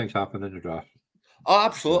strange things happen in the draft. Oh,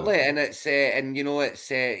 absolutely, and it's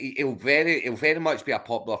he'll very much be a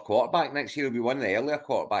popular quarterback next year. He'll be one of the earlier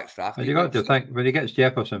quarterbacks drafted. And you got to think when he gets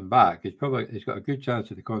Jefferson back, he's got a good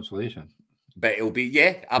chance of the consolation. But it'll be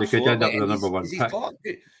absolutely. They could end up with the number one pick.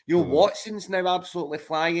 Watson's now absolutely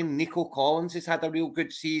flying. Nico Collins has had a real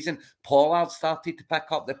good season. Pollard started to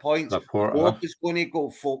pick up the points. Ford is going to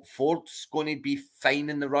go. Ford's going to be fine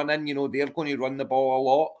in the run-in. They're going to run the ball a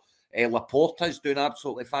lot. Laporta's doing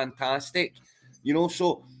absolutely fantastic.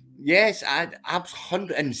 So yes, I'd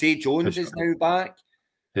 100. And Zay Jones is now back.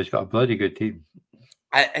 He's got a bloody good team.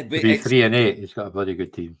 To be 3-8, he's got a bloody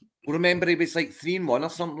good team. Remember, he was like 3-1 or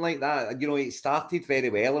something like that. He started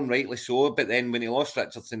very well and rightly so, but then when he lost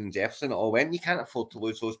Richardson and Jefferson, it all went. You can't afford to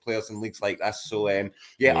lose those players in leagues like this. So,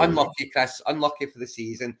 unlucky, Chris. Unlucky for the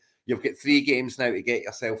season. You've got 3 games now to get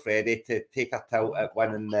yourself ready to take a tilt at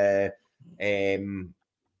winning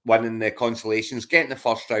the consolations, getting the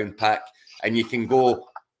first round pick, and you can go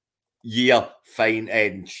fine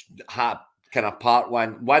and kind of part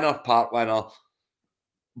winner,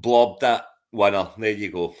 blobbed it. Winner, there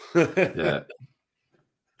you go. Yeah,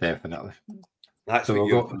 definitely. That's so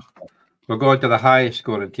what we'll go on to the highest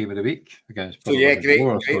scoring team of the week against. So yeah, great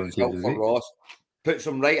result for Ross. Puts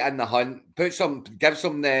them right in the hunt. Gives them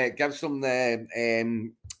the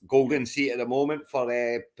golden seat at the moment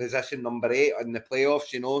for position number 8 in the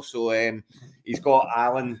playoffs. So he's got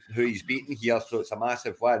Allen, who he's beaten here, so it's a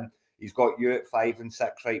massive win. He's got you at 5 and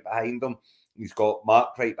 6 right behind him. He's got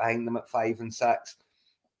Mark right behind them at 5 and 6.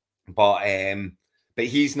 But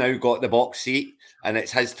he's now got the box seat, and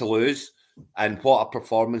it's his to lose. And what a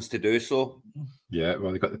performance to do so. Yeah,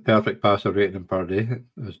 well, they got the perfect passer rating per day,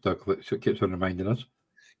 as Doug keeps on reminding us.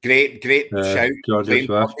 Great shout. Georgia Playing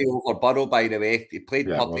Swift. Putty over Burrow, by the way. He played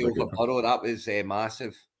Yeah, Putty well, over Burrow. That was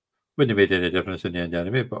massive. Wouldn't have made any difference in the end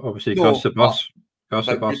anyway, but obviously No, Gus the Bus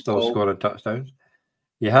good still call. scoring touchdowns.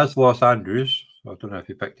 He has lost Andrews, so I don't know if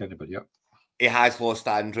he picked anybody up. He has lost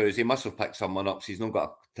Andrews. He must have picked someone up. So he's not got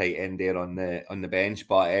a tight end there on the bench.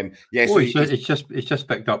 But yeah, so he's just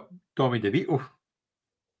picked up Tommy DeVito.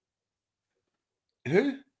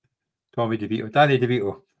 Who? Tommy DeVito, Danny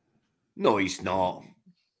DeVito. No, he's not.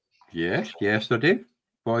 Yes, yesterday,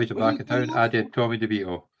 boys are back in town. Added Tommy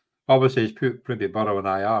DeVito. Obviously, he's put Privy Burrow in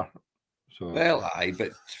IR. So well, aye,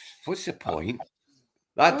 but what's the point?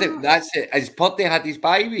 That's it. Has Purdy had his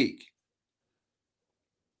bye week?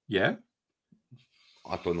 Yeah.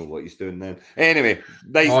 I don't know what he's doing then. Anyway,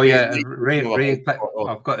 nice. Oh yeah, and Ray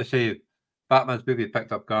I've got to say, Batman's movie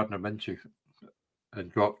picked up Gardner Minshew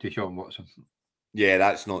and dropped Deshaun Watson. Yeah,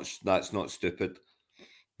 that's not stupid.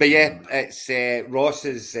 But yeah, it's Ross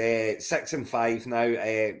is 6-5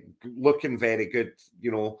 now, looking very good.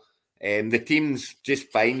 The team's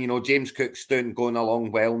just fine. James Cook's going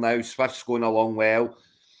along well now. Swift's going along well.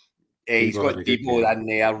 He's got Debo in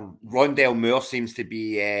there. Rondell Moore seems to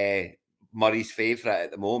be Murray's favourite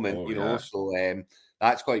at the moment. So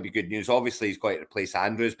that's going to be good news. Obviously, he's going to replace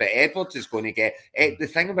Andrews, but Edwards is going to get. The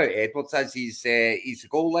thing about Edwards is he's a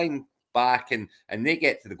goal line back, and they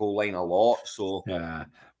get to the goal line a lot. So yeah.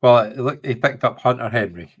 Well, look, he picked up Hunter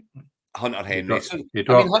Henry. He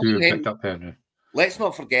dropped two and picked up Henry. Let's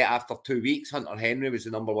not forget, after 2 weeks, Hunter Henry was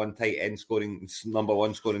the number one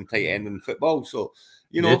scoring tight end in football. So,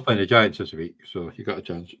 he's playing the Giants this week, so you got a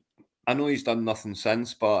chance. I know he's done nothing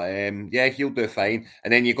since, but yeah, he'll do fine.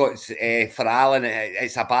 And then you got for Allen,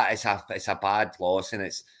 it's a bad loss, and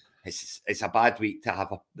it's a bad week to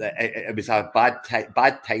have it was a bad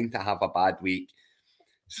time to have a bad week.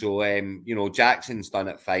 So Jackson's done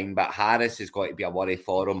it fine, but Harris has got to be a worry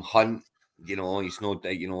for him. Hunt, he's not,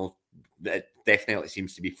 it definitely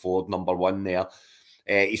seems to be Ford number one there.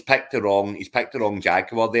 He's picked the wrong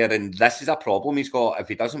Jaguar there, and this is a problem he's got. If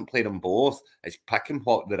he doesn't play them both, it's picking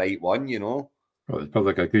the right one, Well, it's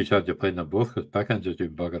probably like a good chance of playing them both because Pickens is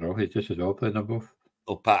doing bugger all. He's just as well playing them both.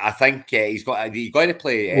 Oh, but I think he's got to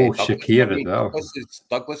play. Shakir as well.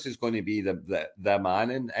 Douglas is going to be the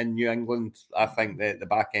man in New England. I think the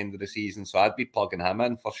back end of the season, so I'd be plugging him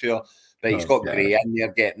in for sure. But he's got Gray in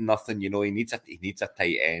there getting nothing. He needs a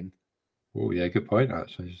tight end. Oh yeah, good point.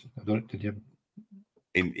 Actually, I don't think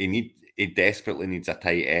he desperately needs a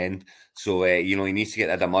tight end. So he needs to get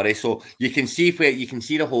rid of Murray. So you can see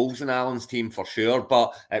the holes in Allen's team for sure.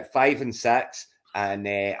 But at 5 and 6 and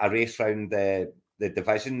a race round the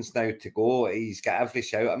divisions now to go, he's got every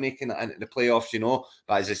shout at making it into the playoffs.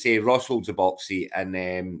 But as I say, Ross holds a box seat,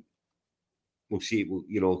 and we'll see.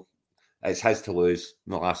 It's his to lose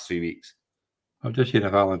in the last 3 weeks. I've just seen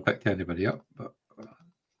if Allen picked anybody up, but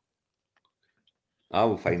I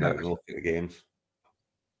will find out and look at the games.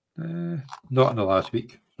 Not in the last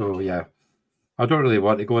week. So yeah, I don't really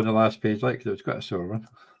want to go on the last page because it's got a sore one.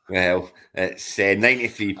 Well, it's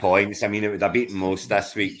 93 points. I mean, it would have beaten most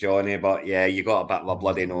this week, Johnny, but yeah, you got a bit of a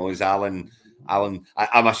bloody nose. Alan, I'm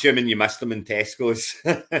assuming you missed him in Tesco's.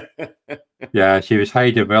 Yeah, she was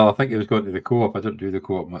hiding well. I think he was going to the Co-op. I didn't do the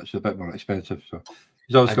Co-op much. It's a bit more expensive, so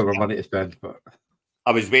he's always got more money to spend. But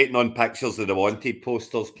I was waiting on pictures of the wanted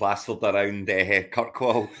posters plastered around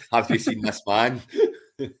Kirkwall. Have you seen this man?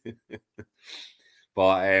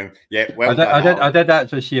 But yeah, well, I did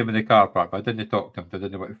actually see him in the car park. But I didn't talk to him. I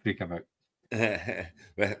didn't want to freak him out.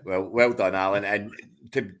 well done, Alan. And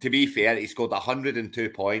to be fair, he scored 102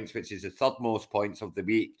 points, which is the third most points of the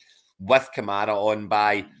week, with Kamara on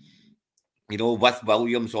by, with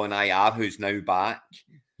Williams on IR, who's now back.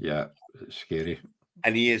 Yeah, it's scary.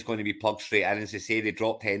 And he is going to be plugged straight in. As I say, they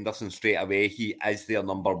dropped Henderson straight away. He is their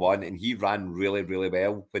number one, and he ran really, really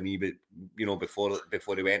well when he was,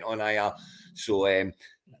 before he went on IR. So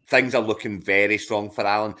things are looking very strong for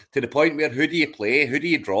Allen, to the point where who do you play? Who do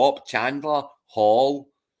you drop? Chandler, Hall,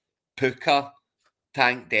 Puka,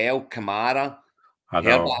 Tank Dell, Kamara. I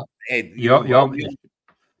know.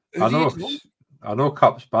 I know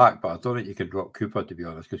Cup's back, but I don't think you can drop Cooper, to be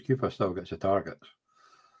honest, because Cooper still gets the targets.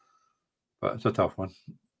 But it's a tough one.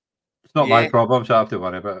 It's not my problem, so I have to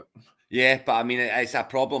worry about it. Yeah, but I mean, it's a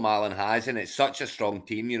problem Allen has, and it's such a strong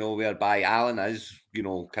team, whereby Allen is,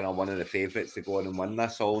 kind of one of the favourites to go on and win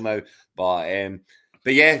this all now. But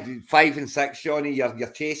yeah, 5 and 6, Johnny, you're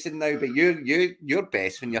chasing now, but you're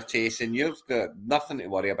best when you're chasing. You've got nothing to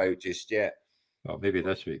worry about just yet. Well, maybe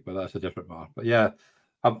this week, but that's a different matter. But yeah,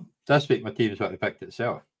 this week my team's got to pick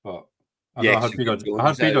itself, but I know I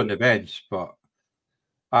had been on the bench, but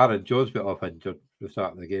Aaron Jones got off injured at the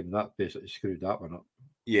start of the game. That basically screwed that one up.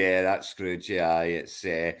 Yeah, that's screwed. Yeah, it's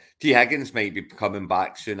T. Higgins might be coming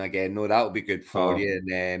back soon again. No, that'll be good for you.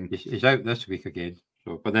 And he's out this week again.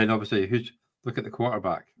 So, but then obviously, look at the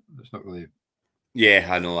quarterback. It's not really. Yeah,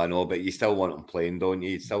 I know, but you still want him playing, don't you?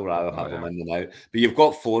 You'd still rather have him in and out. But you've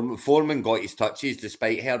got Foreman. Foreman got his touches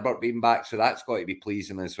despite Herbert being back, so that's got to be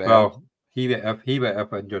pleasing as well. Well, he went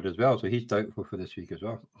up injured as well, so he's doubtful for this week as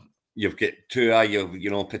well. You've got Tua, you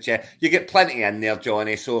get plenty in there,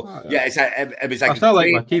 Johnny. So yeah, it was. I still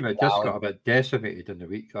like my team. It just got a bit decimated in the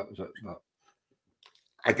week. That was it.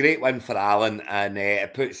 A great win for Allen, and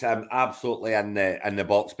it puts him absolutely in the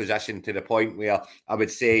box position to the point where I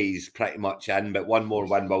would say he's pretty much in. But one more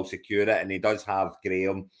win will secure it, and he does have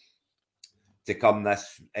Graham to come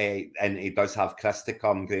and he does have Chris to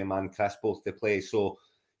come, Graham and Chris both to play. So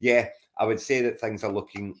yeah, I would say that things are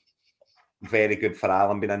looking very good for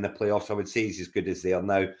Allen being in the playoffs. I would say he's as good as they are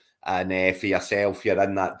now. And for yourself, you're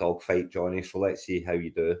in that dogfight, Johnny. So let's see how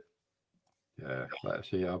you do. Yeah,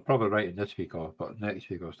 let's see. I'm probably writing this week off, but next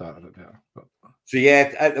week I'll start a bit better. So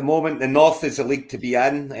yeah, at the moment, the North is the league to be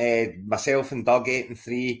in. Myself and Doug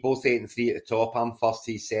 8-3, both 8-3 at the top. I'm first,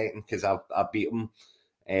 he's second because I beat him.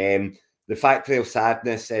 The Factory of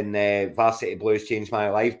Sadness and Varsity Blues Changed My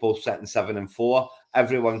Life, both sitting 7-4.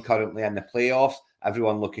 Everyone currently in the playoffs.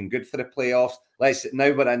 Everyone looking good for the playoffs.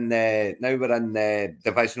 Now we're in the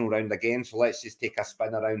divisional round again. So let's just take a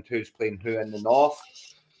spin around who's playing who in the North.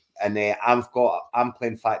 And I'm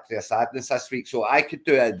playing Factory of Sadness this week, so I could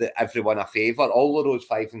do everyone a favour. All of those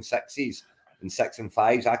 5 and 6s and 6 and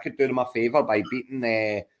 5s, I could do them a favour by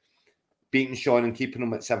beating Sean and keeping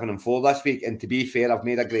them at 7-4 this week. And to be fair, I've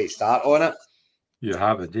made a great start on it. You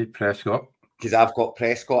have indeed, Prescott, because I've got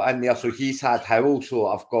Prescott in there. So he's had Howell, so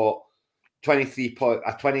I've got a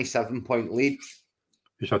 27-point lead.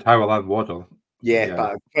 You had Howell and Waddle. Yeah,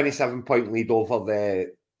 but a 27-point lead over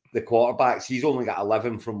the quarterbacks. He's only got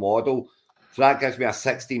 11 from Waddle. So that gives me a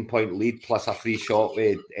 16-point lead plus a free shot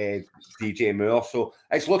with DJ Moore. So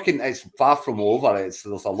it's far from over. There's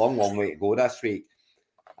a long way to go this week.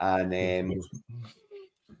 And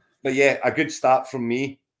but yeah, a good start from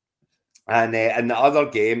me. And in the other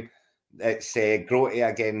game, it's Grote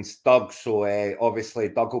against Doug. So obviously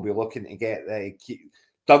Doug will be looking to get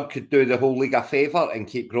Doug could do the whole league a favour and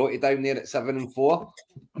keep Grote down there at 7-4.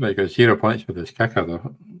 Because 0 points with his kicker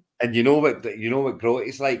though. And you know what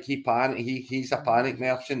Grote's like. He's a panic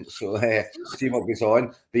merchant. So see what goes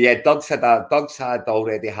on. But yeah, Doug's had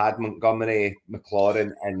already had Montgomery,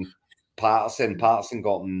 McLaurin, and Patterson. Patterson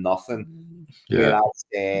got nothing. Yeah.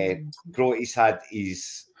 Whereas Grote's had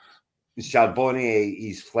his Charbonnet,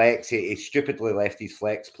 his flex. He stupidly left his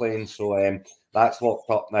flex playing. So that's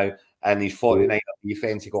locked up now. And he's 49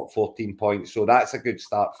 defense. He got 14 points. So that's a good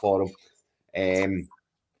start for him.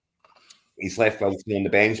 He's left Wilson on the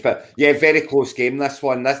bench, but yeah, very close game. This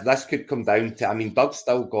one, this could come down to. I mean, Doug's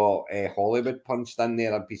still got Hollywood punched in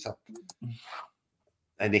there.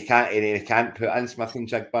 And he can't put in Smith and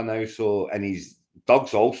Jigba now. So, and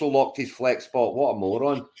Doug's also locked his flex spot. What a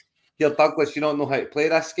moron! Here, Douglas, you don't know how to play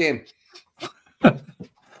this game.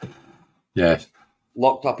 Yes,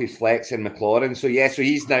 locked up his flex in McLaurin. So yeah, so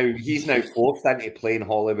he's now forced into playing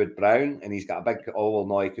Hollywood Brown, and he's got a big. Oh well,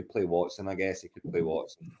 no, he could play Watson. I guess he could play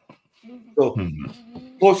Watson. So,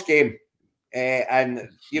 close game. And,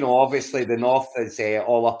 obviously the North is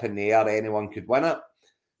all up in the air. Anyone could win it.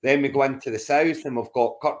 Then we go into the South and we've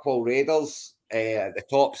got Kirkwall Raiders at the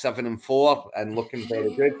top 7-4 and looking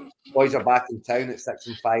very good. Boys are back in town at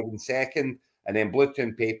 6-5 in second. And then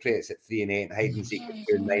Bluetown Patriots at 3-8 and hide and seek at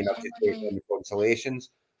 2-9 up to take on the consolations.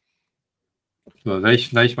 So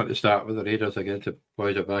nice one to start with the Raiders against the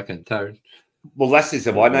boys are back in town. Well, this is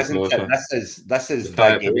the one, isn't it? This is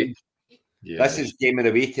the game. Yeah. This is game of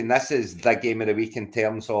the week, and this is the game of the week in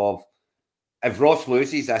terms of if Ross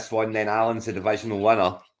loses this one, then Allen's the divisional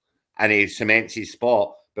winner, and he cements his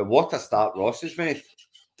spot. But what a start Ross has made!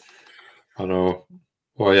 I know.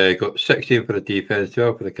 Oh yeah, he got 16 for the defense,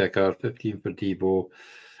 12 for the kicker, 15 for Debo,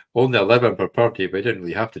 only 11 per party, but he didn't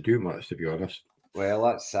really have to do much, to be honest. Well,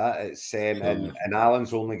 that's that. It's and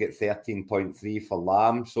Allen's only got 13.3 for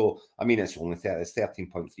Lamb, so I mean it's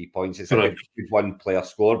 13.3 points. It's a good one-player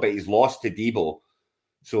score, but he's lost to Debo.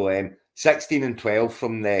 So 16 and 12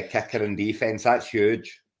 from the kicker and defense. That's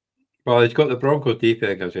huge. Well, he's got the Broncos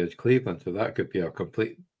defense against Cleveland, so that could be a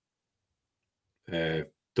complete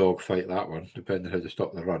dogfight. That one, depending on how to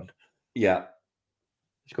stop the run. Yeah,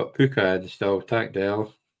 he's got Puka and still Tank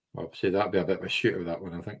Dell. Obviously, that'd be a bit of a shooter. That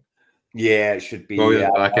one, I think. Yeah, it should be.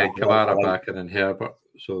 Williams back in, Kamara back in, and Herbert.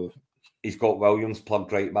 So He's got Williams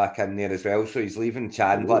plugged right back in there as well. So he's leaving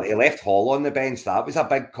Chandler. He left Hall on the bench. That was a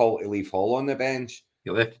big call to leave Hall on the bench.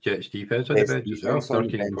 He left Jets defence on the bench as well,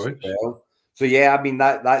 13 points. So yeah, I mean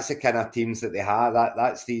that's the kind of teams that they have.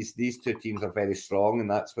 That's these two teams are very strong, and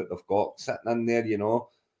that's what they've got sitting in there, you know.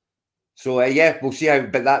 So yeah, we'll see how.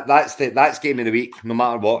 But that's game of the week. No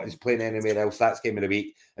matter what is playing anywhere else, that's game of the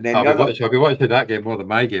week. And then I'll be watching that game more than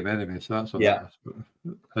my game anyway. So that's all. Yeah.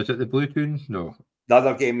 Is it the Blue Toons? No. The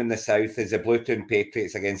other game in the south is the Blue Toon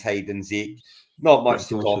Patriots against Hyde and Zeke. Not much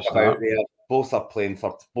to talk about there. Both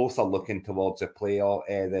are looking towards the playoff,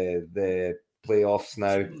 the playoffs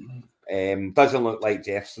now. Doesn't look like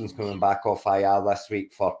Jefferson's coming back off IR this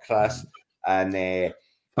week for Chris, and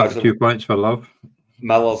 2 points for Love.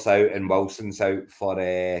 Miller's out and Wilson's out for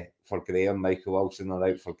Graham. Michael Wilson are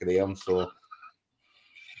out for Graham. So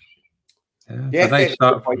yeah, nice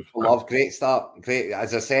start for Love. Great start. Great.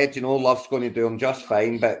 As I said, you know, Love's going to do him just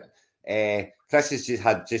fine, but Chris has just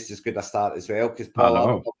had just as good a start as well because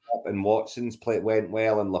Pollard and Watson's went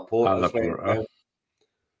well and Laporte went well.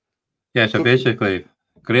 Yeah, so basically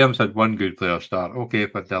Graham's had one good player start. Okay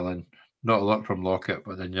for Dylan, not a lot from Lockett,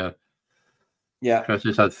 but then Chris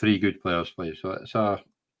has had 3 good players play. So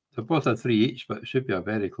they both had 3 each, but it should be a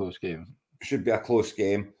very close game. Should be a close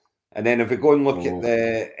game. And then if we go and look at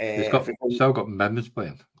the... still got Mims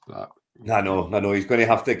playing. I know. He's going to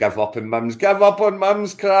have to give up on Mims. Give up on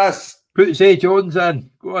Mims, Chris. Put Zay Jones in.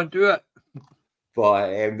 Go on, do it.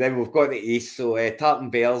 But then we've got the East. So Tartan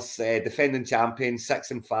Bears, defending champions,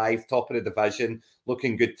 6-5, top of the division.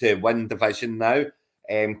 Looking good to win division now.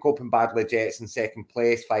 Coping Badly Jets in second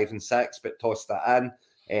place, 5-6, but tossed that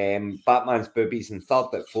in. Batman's Boobies in third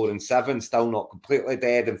at 4-7, still not completely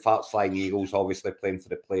dead. In fact, Flying Eagles obviously playing for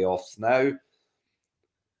the playoffs now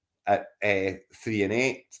at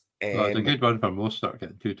 3-8. It's a good one for Mostert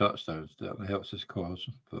getting 2 touchdowns. That helps his cause.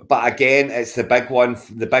 But again, it's the big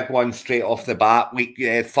one straight off the bat.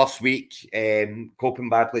 First week, Coping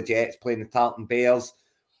Badly Jets playing the Tartan Bears.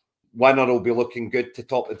 Winner will be looking good to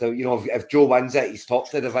top the. You know, if Joe wins it, he's top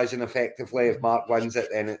the division effectively. If Mark wins it,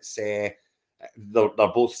 then it's they're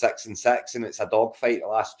both 6-6, and it's a dogfight the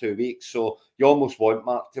last 2 weeks. So you almost want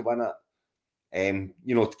Mark to win it,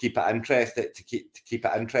 you know, to keep it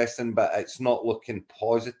interesting. But it's not looking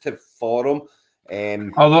positive for him.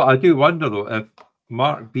 Although I do wonder though, if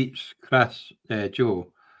Mark beats Joe,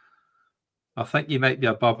 I think he might be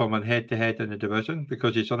above him on head-to-head in the division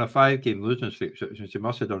because he's on a 5-game losing streak, so he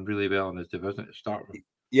must have done really well in his division to start with.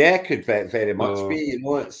 Yeah, could very much be. You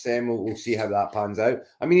know, it's we'll see how that pans out.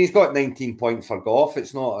 I mean, he's got 19 points for Goff.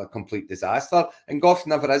 It's not a complete disaster, and Goff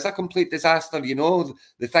never is a complete disaster. You know,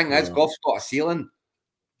 the thing is, Goff's got a ceiling.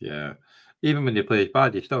 Yeah, even when he plays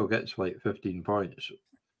bad, he still gets like 15 points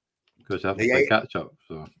because they have to play catch up.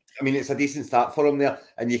 So. I mean, it's a decent start for him there,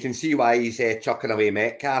 and you can see why he's chucking away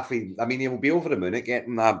Metcalf. He will be over the moon at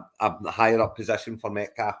getting a higher up position for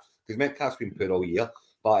Metcalf because Metcalf's been poor all year.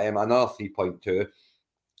 But another 3.2,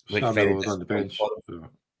 which very on the bench.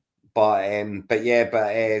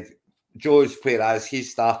 But Joe's whereas he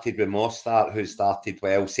started with Mostert, who started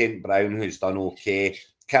well, St. Brown, who's done okay,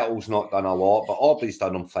 Kittle's not done a lot, but Aubrey's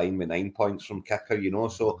done him fine with 9 points from kicker. You know,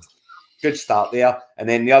 so. Good start there. And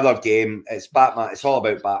then the other game, it's Batman. It's all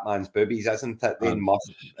about Batman's Boobies, isn't it?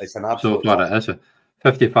 It's an absolute... So far it is.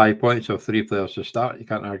 55 points of 3 players to start. You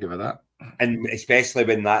can't argue with that. And especially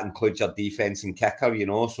when that includes your defence and kicker, you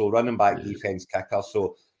know. So running back, defence, kicker.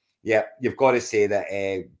 So, yeah, you've got to say that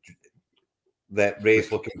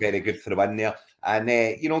Ray's looking very good for the win there. And,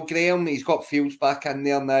 you know, Graham, he's got Fields back in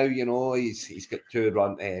there now. You know, he's got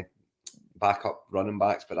 2 backup running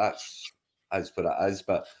backs, but that's what it is.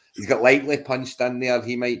 But he's got Likely punched in there.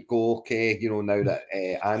 He might go okay, you know, now that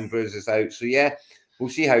Andrews is out. So yeah, we'll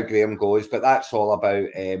see how Graham goes. But that's all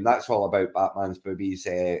about Batman's Boobies,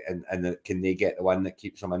 and can they get the one that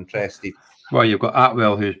keeps them interested? Well, you've got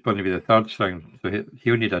Atwell, who's going to be the third string, so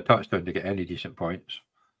he'll need a touchdown to get any decent points.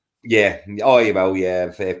 Yeah, he will.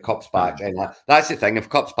 Yeah, if Cup's back, and that's the thing. If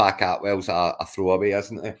Cup's back, Atwell's a throwaway,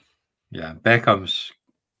 isn't he? Yeah, Beckham's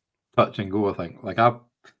touch and go. I think. Like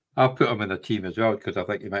I'll put him in the team as well because I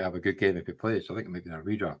think he might have a good game if he plays. I think he might be in a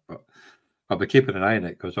redraft, but I'll be keeping an eye on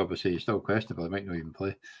it because obviously he's still questionable. He might not even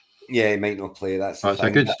play. Yeah, he might not play. That's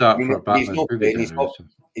a good start for Batman.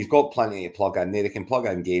 He's got plenty to plug in there. He can plug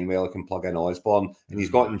in Gainwell, he can plug in Osborne, and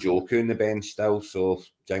he's got Njoku in the bench still. So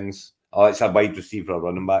Jings, it's a wide receiver,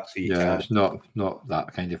 running back. So it's not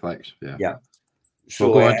that kind of flex. Yeah. So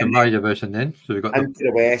we'll go on to my division then. So we've got into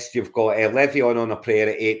the West. You've got Le'Veon on a prayer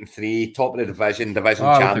at 8-3, top of the division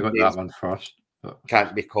champions. Got that one first. But...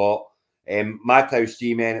 Can't be caught. Madhouse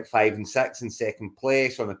G-Men at 5-6 in second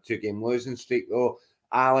place on a 2-game losing streak though.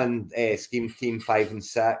 Alan, Scheme Team 5 and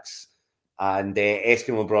 6, and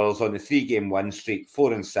Eskimo Brothers on the 3-game win streak,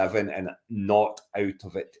 4 and 7, and not out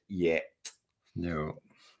of it yet. No.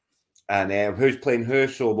 And who's playing who?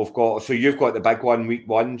 So you've got the big one, week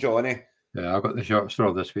 1, Johnny. Yeah, I've got the short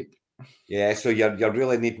straw this week. Yeah, so you're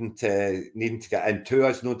really needing to get in. Two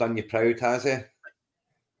has no done you proud, has he?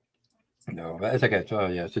 No, but it's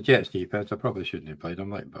it's a Jets defense. I probably shouldn't have played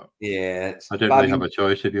him, but yeah, I didn't really have a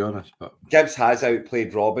choice, to be honest. But Gibbs has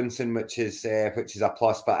outplayed Robinson, which is a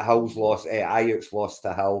plus. But Hill's lost. Ayuk's lost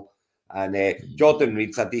to Hill, and Jordan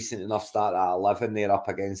Reed's a decent enough start at 11 there up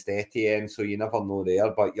against Etienne. So you never know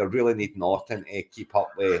there. But you really need Norton to keep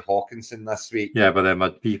up with Hawkinson this week. Yeah, but then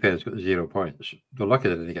my defense got 0 points. They're lucky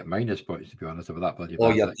that they get minus points, to be honest, with that bloody.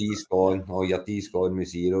 Your D's gone. Your D's gone with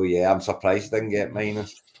 0. Yeah, I'm surprised they didn't get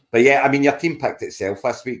minus. But yeah, I mean, your team picked itself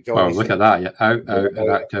this week, John. Oh, look at that. Yeah, out,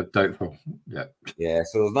 inactive, doubtful. Yeah. Yeah,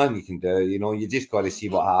 so there's nothing you can do. You just got to see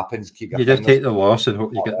what happens. You just take the loss and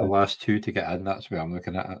hope you get the last 2 to get in. That's the way I'm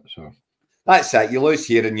looking at it. So that's it. You lose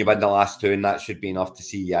here and you win the last 2, and that should be enough to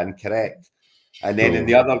see you in, correct? And then in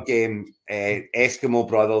the other game, Eskimo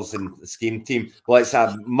Brothers and the Scheme Team, well, it's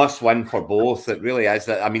a must-win for both. It really is.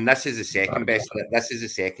 I mean, this is the second best. This is the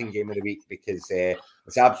second game of the week because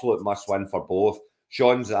it's absolute must-win for both.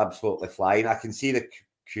 Sean's absolutely flying. I can see the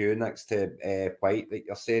Q next to White that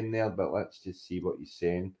you're saying there, but let's just see what he's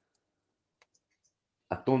saying.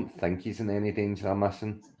 I don't think he's in any danger of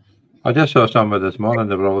missing. I just saw someone this morning.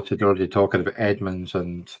 They were already talking about Edmonds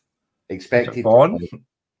and expected Vaughan.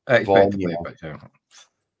 But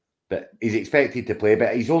he's expected to play.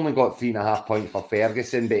 But he's only got 3.5 points for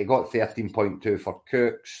Ferguson, but he got 13.2 for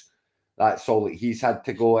Cooks. That's all that he's had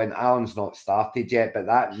to go. And Allen's not started yet, but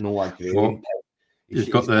that no agreement. He's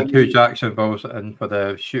got the 2 Jacksonville's in for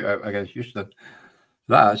the shootout against Houston.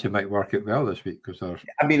 That actually might work out well this week because they're.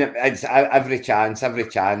 I mean, it's every chance,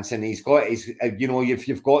 and he's got. If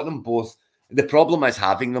you've got them both, the problem is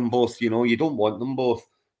having them both. You don't want them both,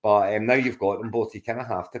 but now you've got them both. You kind of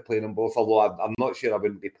have to play them both. Although I'm not sure I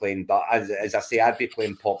wouldn't be playing. As I say, I'd be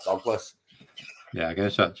playing Pop Douglas. Yeah, I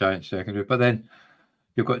guess that giant secondary, but then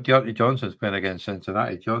you've got Deontay Johnson's playing against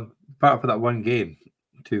Cincinnati. Apart from that one game.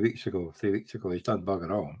 3 weeks ago, he's done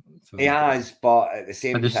bugger all. So. He has, but at the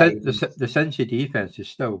same time, the Cincy defense is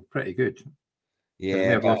still pretty good.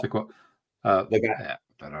 Yeah, they've got a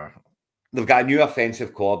new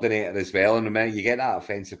offensive coordinator as well, and remember, you get that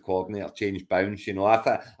offensive coordinator change bounce. I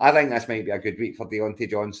think this might be a good week for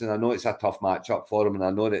Deontay Johnson. I know it's a tough matchup for him, and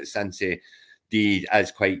I know that Cincy D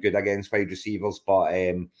is quite good against wide receivers, but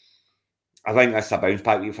I think that's a bounce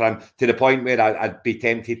back week for him to the point where I'd be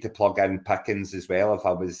tempted to plug in Pickens as well if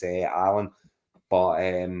I was Allen. But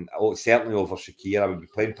certainly over Shakir. I would be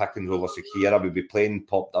playing Pickens over Shakir. I would be playing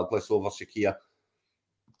Pop Douglas over Shakir.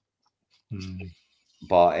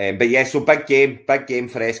 But yeah, so big game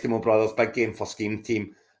for Eskimo Brothers, big game for Scheme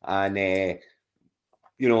Team. And, at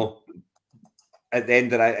the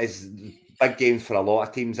end of it, it's big games for a lot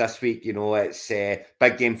of teams this week. It's a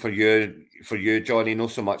big game for you, Johnny, not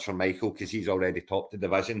so much for Michael because he's already topped the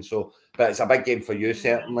division. So, but it's a big game for you,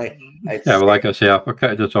 certainly. Like I say, I've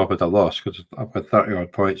kind of just off with a loss because I've had 30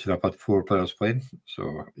 odd points and I've had 4 players playing.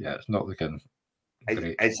 So yeah, it's not looking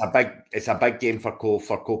great. It's a big game for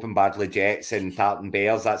Copen Badley Jets and Tartan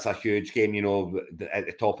Bears. That's a huge game, at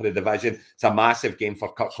the top of the division. It's a massive game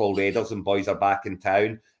for Kirkwall Raiders and boys are back in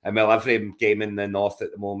town. And every game in the north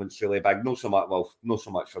at the moment is really big. Not so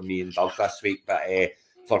much for me and Doug this week, but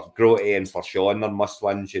for Grote and for Sean, they're must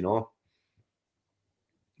wins, Yeah,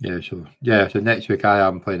 sure. Yeah, so next week I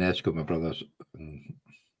am playing Eskimo Brothers.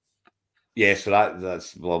 Yeah, so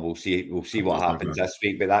that's we'll see what happens this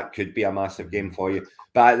week, but that could be a massive game for you.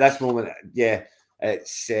 But at this moment, yeah,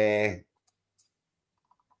 it's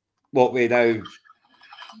what we now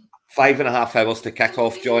 5.5 hours to kick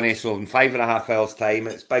off, Johnny. So in 5.5 hours' time,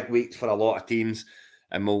 it's big weeks for a lot of teams,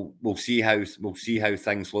 and we'll see how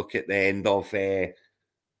things look at the end of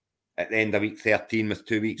week 13 with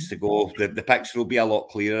 2 weeks to go. The picture will be a lot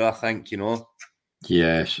clearer, I think.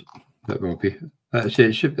 Yes, that will be.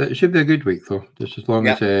 It should be a good week though, just as long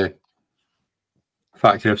as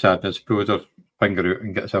Factory of Sadness pulls their finger out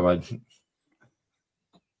and gets a win.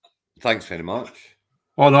 Thanks very much.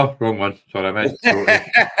 Oh no, wrong one. Sorry, I meant Grote.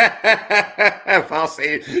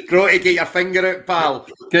 Grote, get your finger out, pal.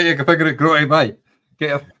 Get your finger out, Grote, bye.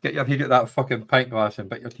 Get your head at that fucking pint glass and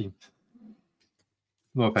bit your team.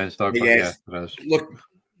 No offense, Doug, but yes. Yeah, there is. Look,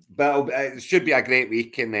 but it should be a great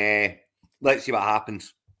week, and let's see what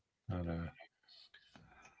happens. I know.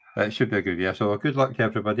 It should be a good year. So good luck to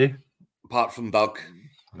everybody. Apart from Doug.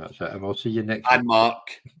 That's it, and we'll see you next week.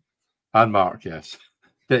 And Mark, yes.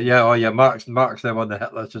 Yeah, oh yeah, Mark's them on the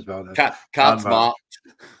hit list as well. Cards Mark.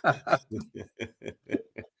 marked.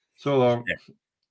 So long. Yeah.